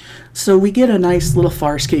we get a nice little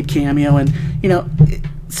Farscape cameo, and,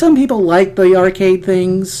 some people like the arcade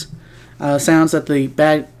things, sounds that the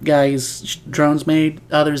bad guys' drones made,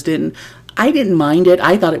 others didn't. I didn't mind it.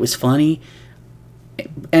 I thought it was funny.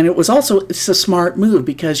 And it's a smart move,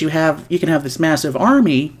 because you can have this massive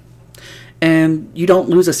army, and you don't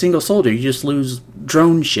lose a single soldier. You just lose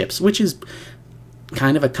drone ships, which is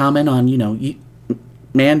kind of a comment on,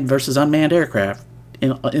 manned versus unmanned aircraft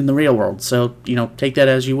in the real world. So, take that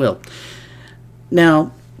as you will.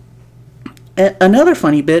 Now, another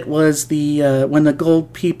funny bit was when the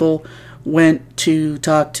gold people went to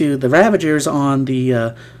talk to the Ravagers on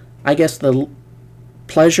the, I guess, the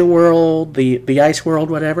pleasure world, the ice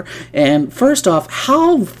world, whatever. And first off,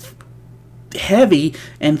 how heavy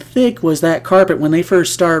and thick was that carpet when they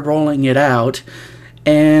first started rolling it out?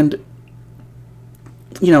 And,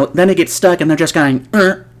 then it gets stuck and they're just going,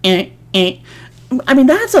 I mean,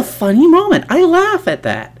 that's a funny moment. I laugh at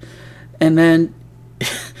that. And then,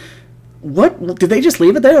 what did they just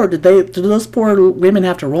leave it there, or did those poor women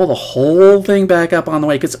have to roll the whole thing back up on the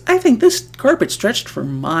way? Because I think this carpet stretched for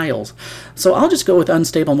miles. So I'll just go with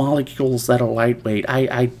unstable molecules that are lightweight.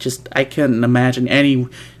 I couldn't imagine any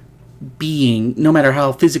being, no matter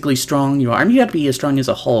how physically strong you are. I mean, you have to be as strong as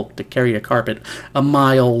a Hulk to carry a carpet a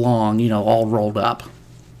mile long, all rolled up.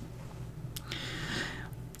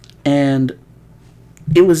 And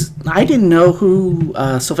I didn't know who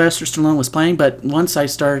Sylvester Stallone was playing, but once I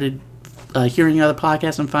started hearing other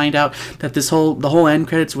podcasts and find out that the whole end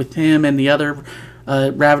credits with him and the other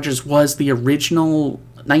Ravagers was the original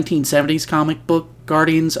 1970s comic book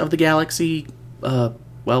Guardians of the Galaxy,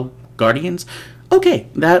 Guardians. Okay,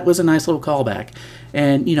 that was a nice little callback.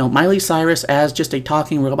 And, Miley Cyrus as just a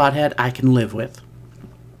talking robot head, I can live with.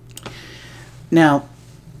 Now,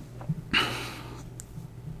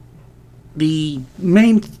 the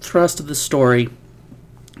main thrust of the story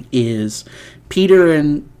is Peter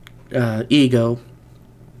and Ego.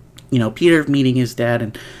 Peter meeting his dad,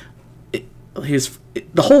 and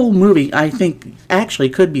the whole movie, I think, actually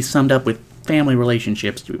could be summed up with family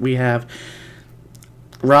relationships. We have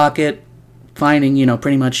Rocket finding,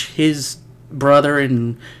 pretty much his brother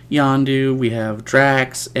in Yondu. We have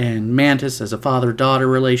Drax and Mantis as a father-daughter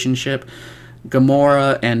relationship.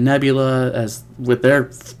 Gamora and Nebula as with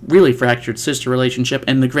their really fractured sister relationship,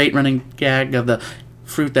 and the great running gag of the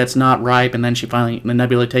fruit that's not ripe, and then the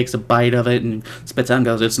Nebula takes a bite of it and spits out and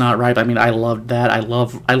goes, "It's not ripe." I mean, I loved that. I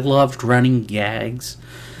loved running gags.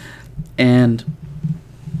 And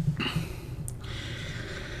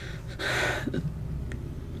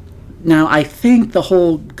now I think the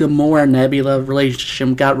whole Gamora Nebula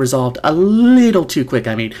relationship got resolved a little too quick.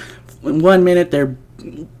 I mean, in 1 minute they're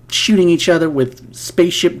shooting each other with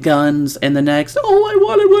spaceship guns, and the next, all I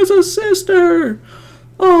wanted was a sister.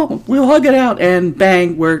 Oh, we'll hug it out, and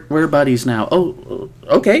bang, we're buddies now. Oh,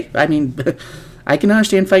 okay. I mean, I can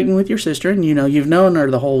understand fighting with your sister, and you've known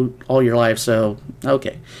her all your life, so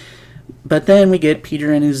okay. But then we get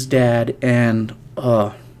Peter and his dad, and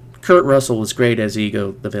Kurt Russell was great as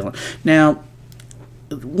Ego, the villain. Now,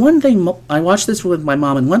 one thing, I watched this with my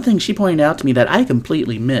mom, and one thing she pointed out to me that I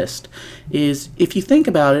completely missed is, if you think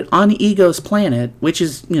about it, on Ego's planet, which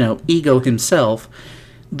is, Ego himself,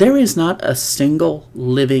 there is not a single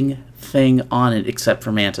living thing on it except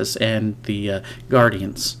for Mantis and the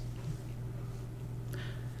Guardians.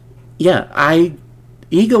 Yeah,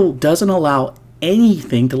 Ego doesn't allow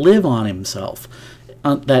anything to live on himself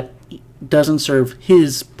that doesn't serve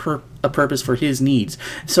a purpose for his needs.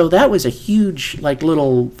 So that was a huge, like,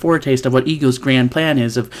 little foretaste of what Ego's grand plan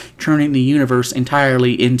is, of turning the universe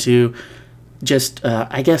entirely into just,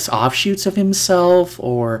 I guess, offshoots of himself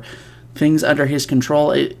or things under his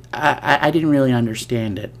control. I didn't really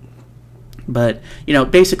understand it. But,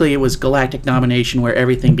 basically it was galactic domination where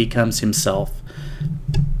everything becomes himself.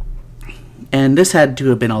 And this had to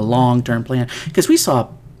have been a long-term plan, because we saw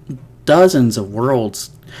dozens of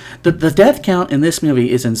worlds. The death count in this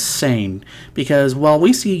movie is insane, because while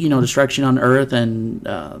we see, destruction on Earth and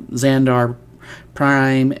Xandar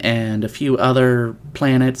Prime and a few other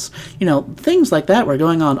planets, things like that were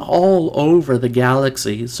going on all over the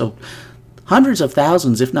galaxy. So hundreds of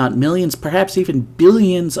thousands, if not millions, perhaps even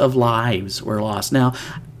billions of lives were lost. Now,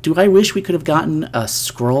 do I wish we could have gotten a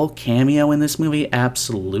Skrull cameo in this movie?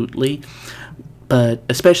 Absolutely. But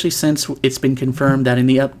especially since it's been confirmed that in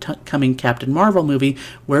the upcoming Captain Marvel movie,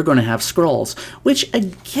 we're going to have Skrulls, which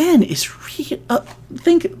again is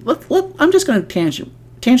I'm just going to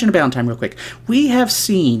tangent about time real quick. We have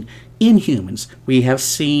seen Inhumans. We have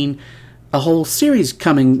seen a whole series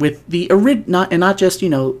coming with the not just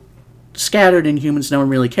scattered Inhumans no one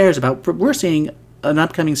really cares about. But we're seeing an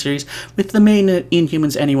upcoming series with the main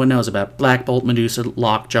Inhumans anyone knows about: Black Bolt, Medusa,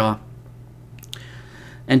 Lockjaw,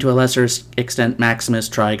 and to a lesser extent Maximus,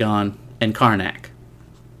 Trigon, and Karnak.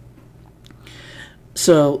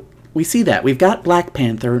 So we see that. We've got Black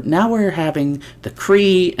Panther. Now we're having the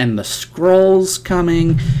Kree and the Skrulls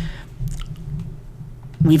coming.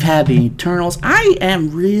 We've had the Eternals. I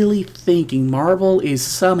am really thinking Marvel is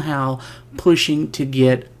somehow pushing to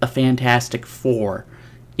get a Fantastic Four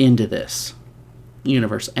into this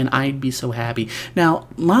universe, and I'd be so happy. Now,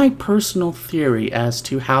 my personal theory as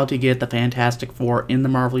to how to get the Fantastic Four in the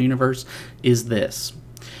Marvel universe is this.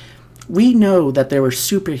 We know that there were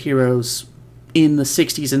superheroes in the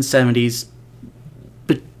 60s and 70s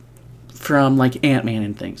from like Ant-Man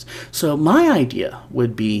and things. So my idea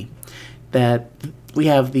would be that we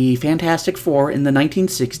have the Fantastic Four in the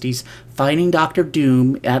 1960s fighting Doctor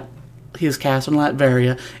Doom at his castle in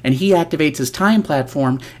Latveria, and he activates his time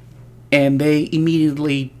platform, and they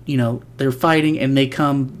immediately, they're fighting, and they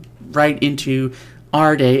come right into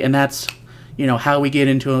our day, and that's, how we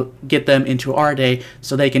get them into our day,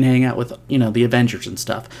 so they can hang out with, the Avengers and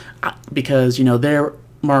stuff, because they're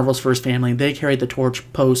Marvel's first family. They carried the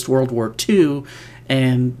torch post World War II,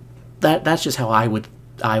 and that's just how I would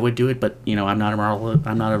do it. But I'm not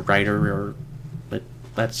a writer, but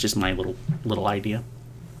that's just my little idea.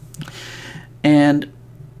 And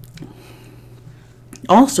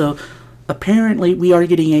also, apparently, we are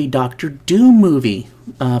getting a Doctor Doom movie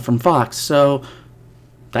from Fox, so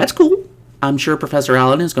that's cool. I'm sure Professor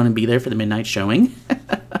Allen is going to be there for the midnight showing.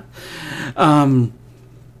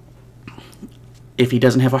 If he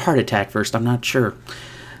doesn't have a heart attack first, I'm not sure.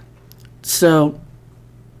 So,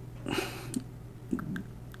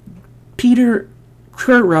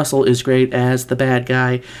 Kurt Russell is great as the bad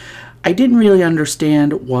guy. I didn't really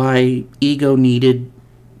understand why Ego needed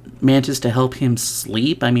Mantis to help him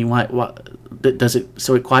sleep. I mean, why does it?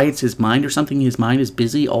 So it quiets his mind or something? His mind is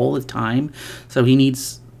busy all the time, so he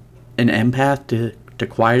needs an empath to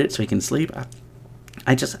quiet it so he can sleep.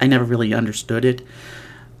 I never really understood it,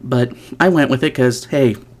 but I went with it because,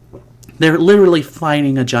 hey, they're literally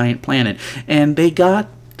fighting a giant planet, and they got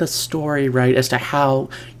the story right as to how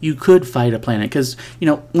you could fight a planet. Because,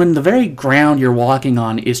 when the very ground you're walking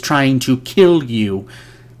on is trying to kill you,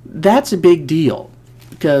 that's a big deal.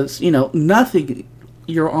 Because, nothing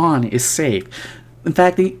you're on is safe. In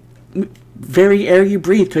fact, the very air you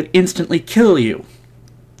breathe could instantly kill you.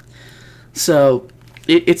 So,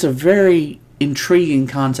 it's a very intriguing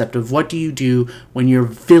concept of what do you do when your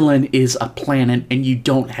villain is a planet and you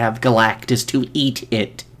don't have Galactus to eat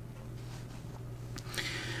it.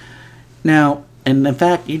 Now, and in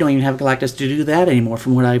fact, you don't even have Galactus to do that anymore.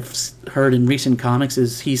 From what I've heard in recent comics,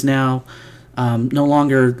 is he's now no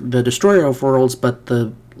longer the destroyer of worlds, but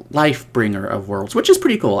the life bringer of worlds, which is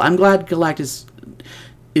pretty cool. I'm glad Galactus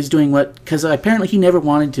is doing because apparently he never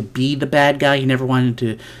wanted to be the bad guy. He never wanted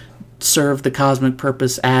to serve the cosmic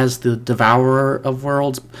purpose as the devourer of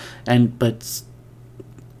worlds. But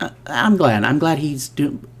I'm glad he's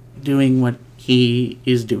doing what he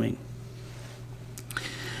is doing.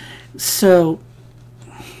 So,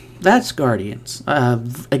 that's Guardians.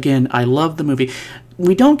 Again, I love the movie.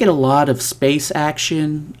 We don't get a lot of space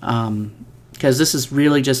action, because this is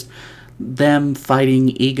really just them fighting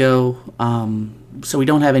Ego, so we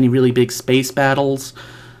don't have any really big space battles.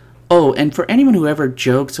 Oh, and for anyone who ever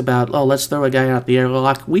jokes about, oh, let's throw a guy out the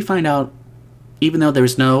airlock, we find out, even though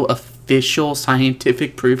there's no official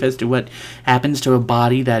scientific proof as to what happens to a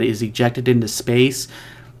body that is ejected into space,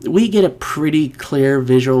 we get a pretty clear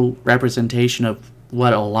visual representation of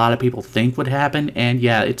what a lot of people think would happen, and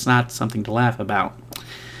yeah, it's not something to laugh about.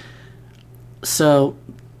 So,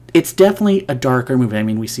 it's definitely a darker movie. I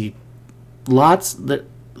mean, we see lots that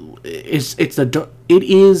it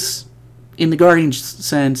is, in the Guardians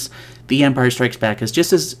sense, The Empire Strikes Back, because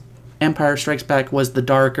just as Empire Strikes Back was the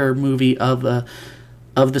darker movie of the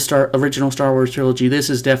original Star Wars trilogy, this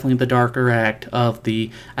is definitely the darker act of the.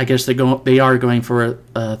 I guess they are going for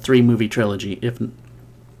a 3-movie trilogy, if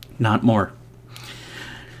not more.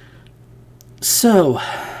 So,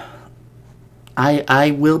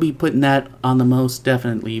 I will be putting that on the most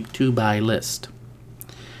definitely to buy list.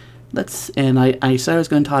 I said I was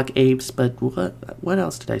going to talk apes, but what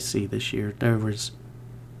else did I see this year? There was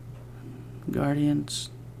Guardians.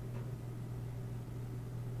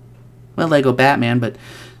 Well, Lego Batman, but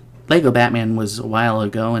Lego Batman was a while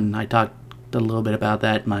ago, and I talked a little bit about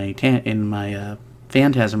that in my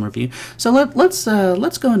Phantasm review. So let's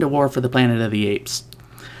go into War for the Planet of the Apes.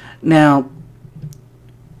 Now,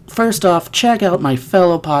 first off, check out my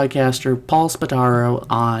fellow podcaster Paul Spataro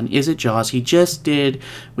on Is It Jaws. He just did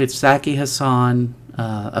with Zaki Hassan,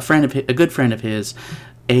 a good friend of his,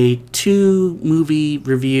 a 2-movie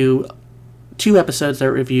review. 2 episodes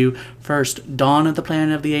that review first Dawn of the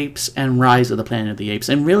Planet of the Apes and Rise of the Planet of the Apes,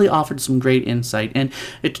 and really offered some great insight. And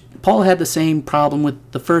Paul had the same problem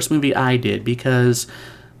with the first movie I did, because,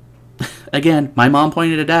 again, my mom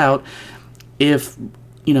pointed it out, if,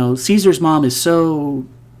 Caesar's mom is so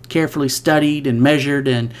carefully studied and measured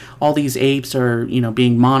and all these apes are,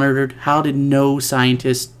 being monitored, how did no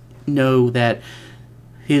scientist know that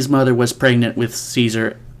his mother was pregnant with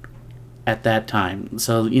Caesar at that time?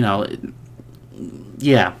 So,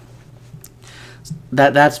 yeah,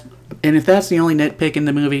 that's and if that's the only nitpick in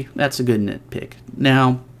the movie, that's a good nitpick.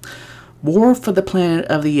 Now, War for the Planet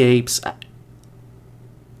of the Apes,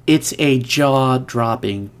 it's a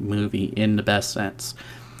jaw-dropping movie in the best sense.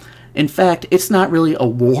 In fact, it's not really a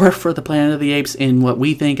war for the Planet of the Apes in what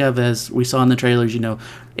we think of as, we saw in the trailers,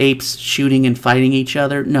 apes shooting and fighting each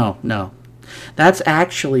other. No. That's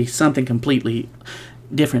actually something completely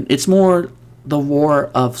different. It's more the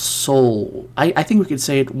war of soul. I think we could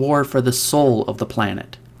say it war for the soul of the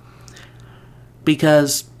planet.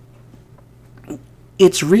 Because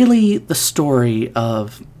it's really the story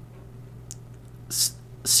of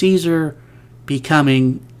Caesar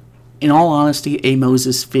becoming, in all honesty, a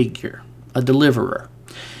Moses figure, a deliverer.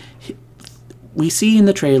 We see in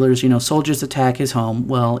the trailers, soldiers attack his home.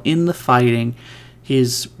 Well, in the fighting,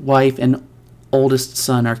 his wife and oldest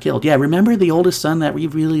son are killed. Yeah, remember the oldest son that we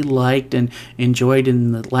really liked and enjoyed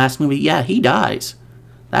in the last movie? Yeah, he dies.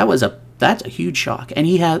 That's a huge shock.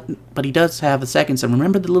 And but he does have a second son.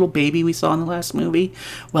 Remember the little baby we saw in the last movie?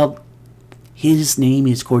 Well, his name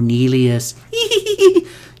is Cornelius.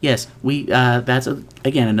 Yes, that's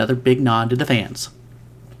again another big nod to the fans.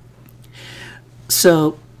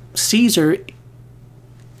 So Caesar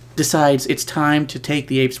decides it's time to take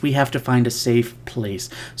the apes. We have to find a safe place.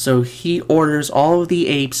 So he orders all of the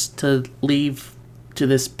apes to leave to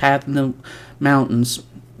this path in the mountains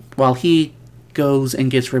while he goes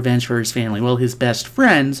and gets revenge for his family. Well, his best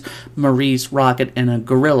friends, Maurice, Rocket, and a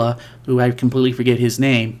gorilla, who I completely forget his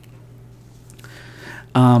name,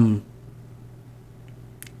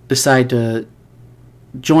 decide to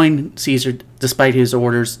join Caesar despite his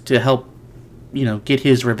orders to help, get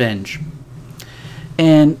his revenge.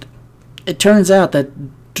 And it turns out that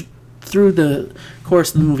through the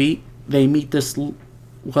course of the movie, they meet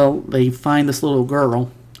they find this little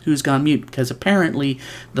girl who's gone mute, because apparently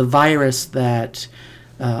the virus that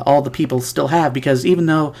all the people still have, because even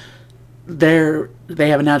though they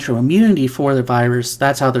have a natural immunity for the virus,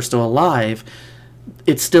 that's how they're still alive,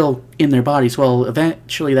 it's still in their bodies. Well,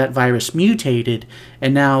 eventually that virus mutated,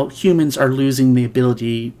 and now humans are losing the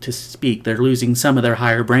ability to speak. They're losing some of their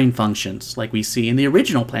higher brain functions, like we see in the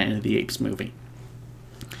original Planet of the Apes movie.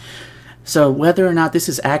 So whether or not this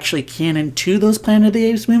is actually canon to those Planet of the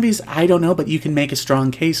Apes movies, I don't know, but you can make a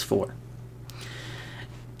strong case for.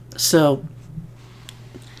 So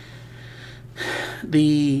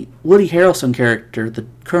the Woody Harrelson character, the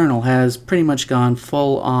Colonel, has pretty much gone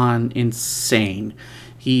full-on insane.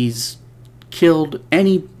 He's killed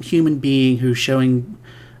any human being who's showing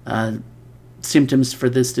symptoms for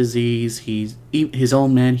this disease. He's his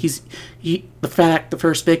own man. The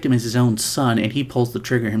first victim is his own son, and he pulls the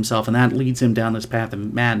trigger himself, and that leads him down this path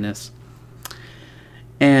of madness.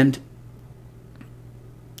 And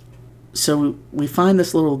So we find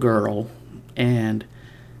this little girl, and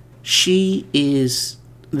she is...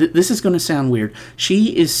 This is going to sound weird.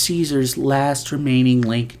 She is Caesar's last remaining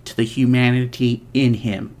link to the humanity in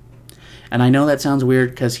him. And I know that sounds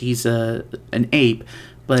weird because he's an ape,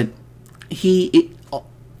 but in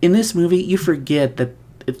this movie, you forget that,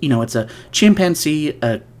 it's a chimpanzee,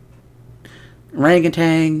 a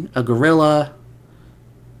orangutan, a gorilla,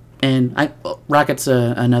 and Rocket's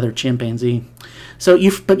another chimpanzee.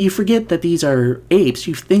 But you forget that these are apes.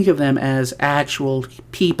 You think of them as actual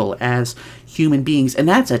people, as human beings, and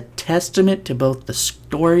that's a testament to both the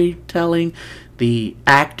storytelling, the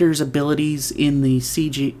actors' abilities in the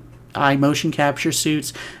CGI motion capture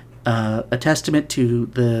suits, a testament to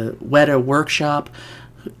the Weta workshop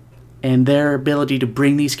and their ability to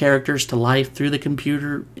bring these characters to life through the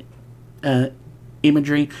computer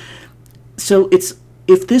imagery. So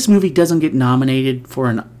if this movie doesn't get nominated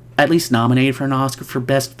for at least nominated for an Oscar for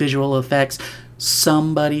Best Visual Effects,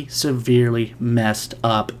 somebody severely messed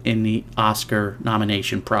up in the Oscar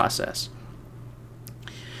nomination process.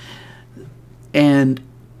 And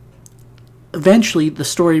eventually the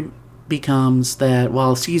story becomes that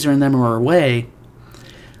while Caesar and them are away,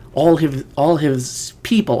 all his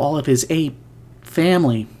people, all of his ape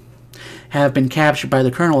family, have been captured by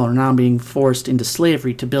the colonel and are now being forced into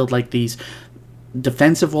slavery to build like these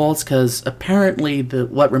defensive walls, because apparently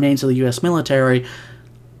what remains of the U.S. military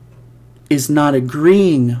is not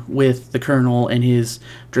agreeing with the colonel and his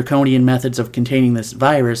draconian methods of containing this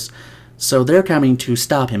virus, so they're coming to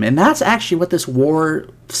stop him. And that's actually what this war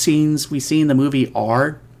scenes we see in the movie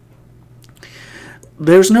are.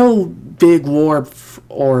 There's no big war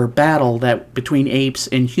or battle between apes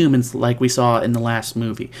and humans like we saw in the last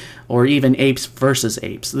movie, or even apes versus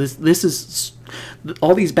apes. This is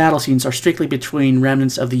all these battle scenes are strictly between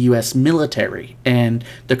remnants of the U.S. military and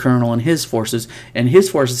the colonel and his forces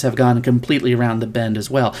have gone completely around the bend as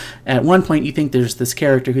well. At one point, you think there's this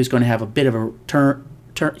character who's going to have a bit of a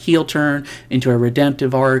heel turn into a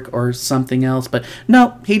redemptive arc or something else, but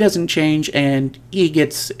no, he doesn't change, and he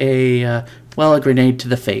gets a grenade to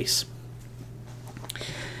the face.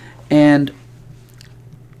 And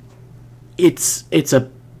it's a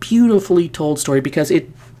beautifully told story because it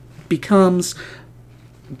becomes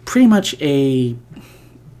pretty much again,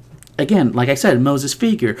 like I said, Moses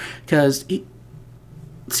figure, because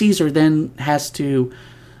Caesar then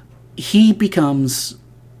he's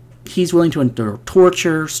willing to endure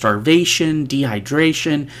torture, starvation,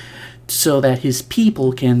 dehydration, so that his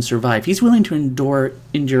people can survive. He's willing to endure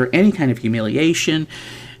any kind of humiliation.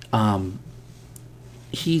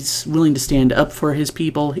 He's willing to stand up for his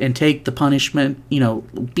people and take the punishment,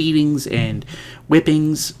 beatings and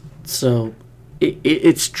whippings. So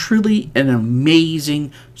it's truly an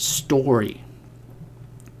amazing story.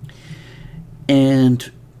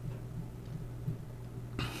 And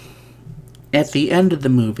at the end of the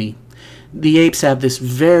movie, the apes have this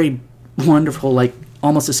very wonderful,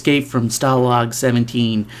 almost escape from Stalag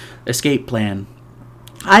 17 escape plan.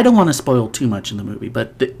 I don't want to spoil too much in the movie,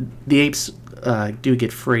 but the apes do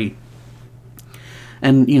get free.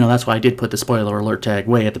 And, that's why I did put the spoiler alert tag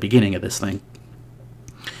way at the beginning of this thing.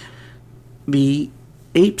 The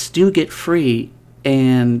apes do get free,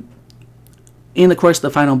 and in the course of the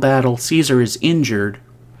final battle, Caesar is injured,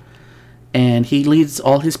 and he leads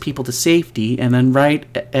all his people to safety, and then right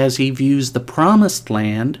as he views the promised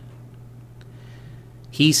land,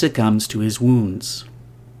 he succumbs to his wounds.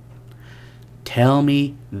 Tell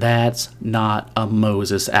me that's not a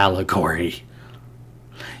Moses allegory.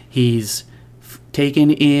 He's taken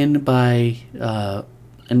in by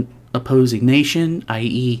an opposing nation,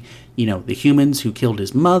 i.e., the humans who killed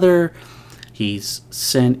his mother. He's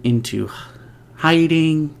sent into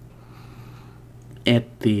hiding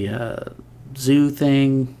at the zoo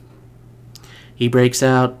thing. He breaks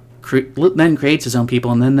out, then creates his own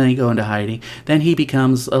people, and then they go into hiding. Then he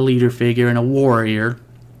becomes a leader figure and a warrior.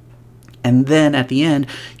 And then at the end,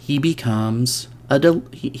 he becomes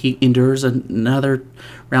he endures another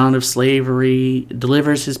round of slavery,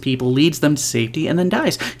 delivers his people, leads them to safety, and then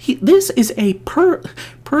dies. This is a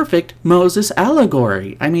perfect Moses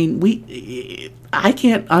allegory. I mean, I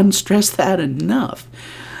can't unstress that enough.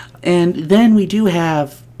 And then we do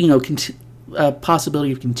have, a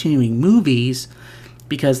possibility of continuing movies,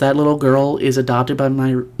 because that little girl is adopted by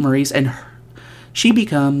Maurice, and she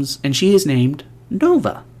is named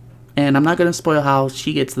Nova. And I'm not going to spoil how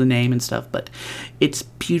she gets the name and stuff, but it's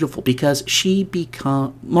beautiful because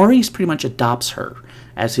Maurice pretty much adopts her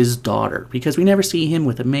as his daughter, because we never see him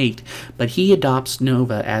with a mate, but he adopts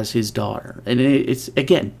Nova as his daughter. And it's,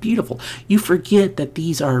 again, beautiful. You forget that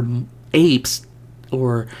these are apes,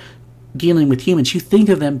 or dealing with humans, you think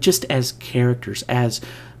of them just as characters, as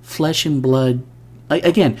flesh and blood.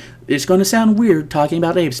 Again, it's going to sound weird talking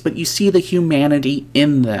about apes, but you see the humanity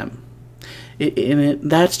in them.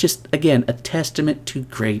 That's just, again, a testament to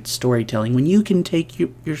great storytelling. When you can take your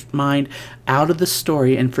mind out of the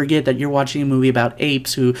story and forget that you're watching a movie about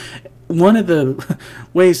apes who... One of the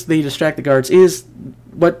ways they distract the guards is,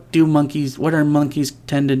 what are monkeys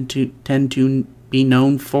tend to be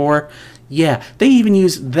known for? Yeah, they even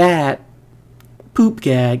use that poop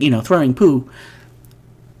gag, throwing poo,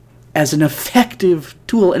 as an effective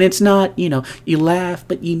tool. And it's not, you laugh,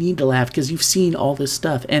 but you need to laugh because you've seen all this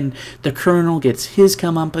stuff. And the Colonel gets his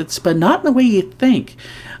comeuppance, but not in the way you think.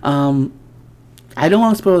 I don't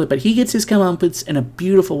want to spoil it, but he gets his comeuppance in a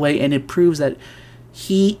beautiful way, and it proves that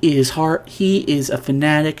he is a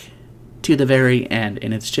fanatic to the very end.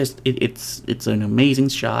 And it's just, it's an amazing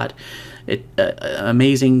shot.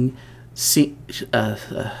 Amazing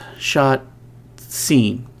shot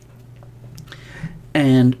scene.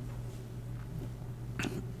 And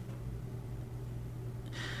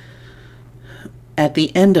at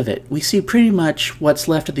the end of it, we see pretty much what's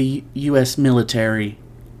left of the U.S. military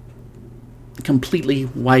completely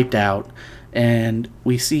wiped out, and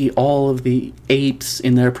we see all of the apes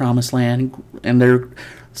in their promised land, and they're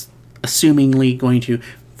assumingly going to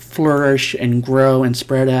flourish and grow and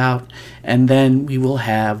spread out, and then we will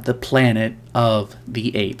have the planet of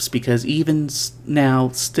the apes, because even now,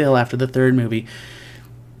 still after the third movie,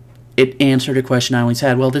 it answered a question I always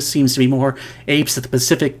had. Well, this seems to be more apes of the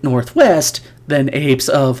Pacific Northwest than apes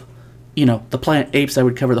of, the planet, apes that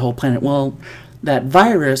would cover the whole planet. Well, that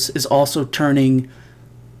virus is also turning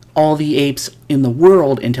all the apes in the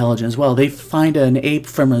world intelligent as well. They find an ape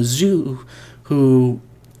from a zoo who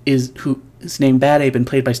is named Bad Ape and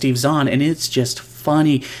played by Steve Zahn, and it's just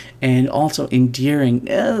funny and also endearing.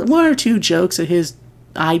 One or two jokes of his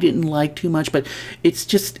I didn't like too much, but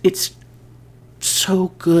it's so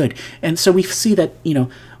good. And so we see that,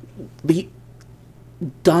 the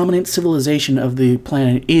dominant civilization of the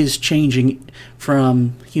planet is changing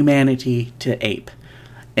from humanity to ape.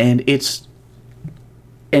 And it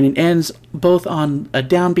ends both on a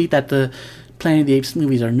downbeat that the Planet of the Apes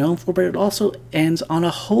movies are known for, but it also ends on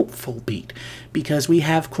a hopeful beat, because we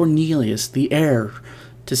have Cornelius, the heir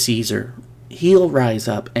to Caesar. He'll rise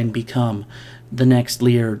up and become the next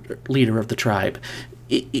leader of the tribe.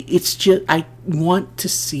 It's just, I want to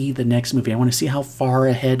see the next movie. I want to see how far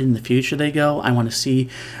ahead in the future they go. I want to see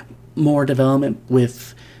more development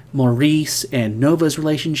with Maurice and Nova's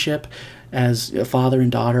relationship as a father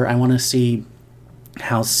and daughter. I want to see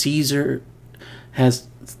how Caesar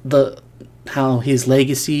how his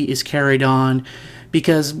legacy is carried on,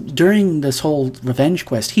 because during this whole revenge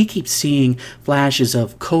quest, he keeps seeing flashes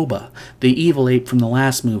of Koba, the evil ape from the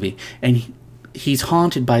last movie, and he's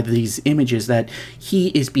haunted by these images that he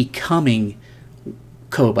is becoming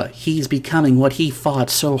Koba. He's becoming what he fought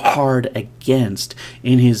so hard against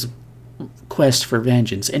in his quest for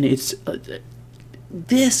vengeance. And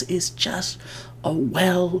this is just a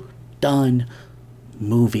well done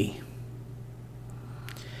movie.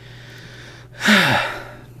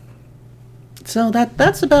 So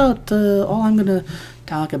that's about all I'm going to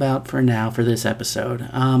talk about for now for this episode.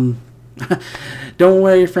 Don't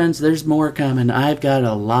worry, friends, there's more coming. I've got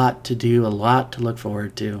a lot to do, a lot to look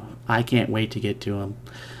forward to. I can't wait to get to them.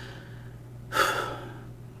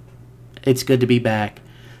 It's good to be back.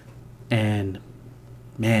 And,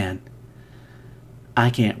 man,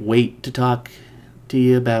 I can't wait to talk to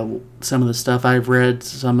you about some of the stuff I've read,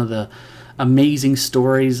 some of the amazing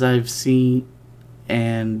stories I've seen,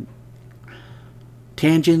 and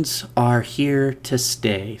tangents are here to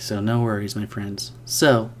stay, so no worries, my friends.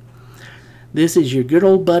 So, this is your good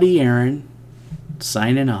old buddy Aaron,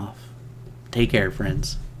 signing off. Take care,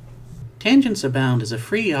 friends. Tangents Abound is a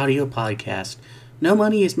free audio podcast. No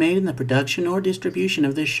money is made in the production or distribution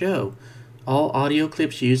of this show. All audio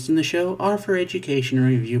clips used in the show are for education and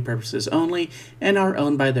review purposes only and are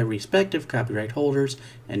owned by their respective copyright holders,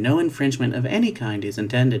 and no infringement of any kind is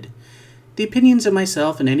intended. The opinions of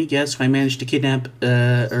myself and any guests who I managed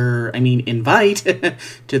to invite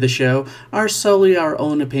to the show are solely our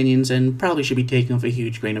own opinions and probably should be taken with a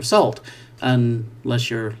huge grain of salt. Unless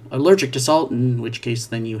you're allergic to salt, in which case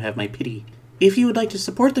then you have my pity. If you would like to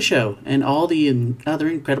support the show and all the other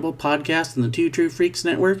incredible podcasts in the Two True Freaks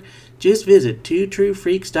network, just visit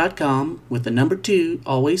twotruefreaks.com with the number 2,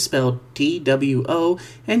 always spelled TWO,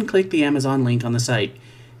 and click the Amazon link on the site.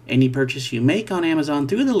 Any purchase you make on Amazon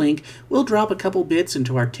through the link will drop a couple bits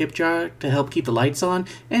into our tip jar to help keep the lights on,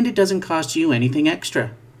 and it doesn't cost you anything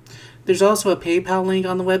extra. There's also a PayPal link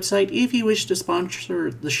on the website if you wish to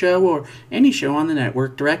sponsor the show or any show on the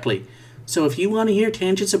network directly. So if you want to hear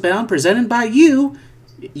Tangents Abound presented by you,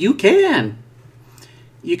 you can.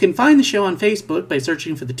 You can find the show on Facebook by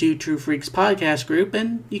searching for the Two True Freaks podcast group,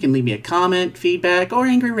 and you can leave me a comment, feedback, or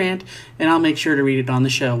angry rant, and I'll make sure to read it on the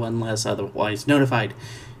show unless otherwise notified.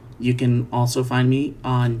 You can also find me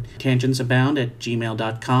on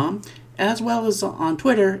tangentsabound@gmail.com, as well as on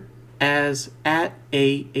Twitter as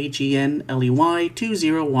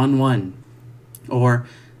 @AHENLEY2011 or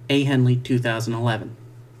AHenley2011.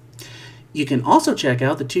 You can also check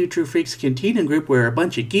out the Two True Freaks Cantina group, where a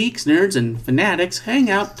bunch of geeks, nerds, and fanatics hang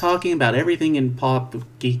out talking about everything in pop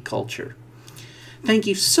geek culture. Thank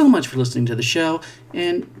you so much for listening to the show,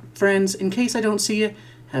 and friends, in case I don't see you,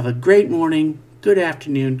 have a great morning, good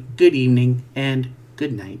afternoon, good evening, and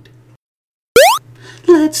good night.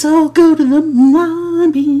 Let's all go to the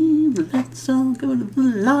lobby. Let's all go to the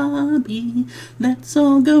lobby. Let's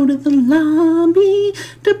all go to the lobby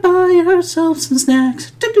to buy ourselves some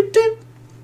snacks.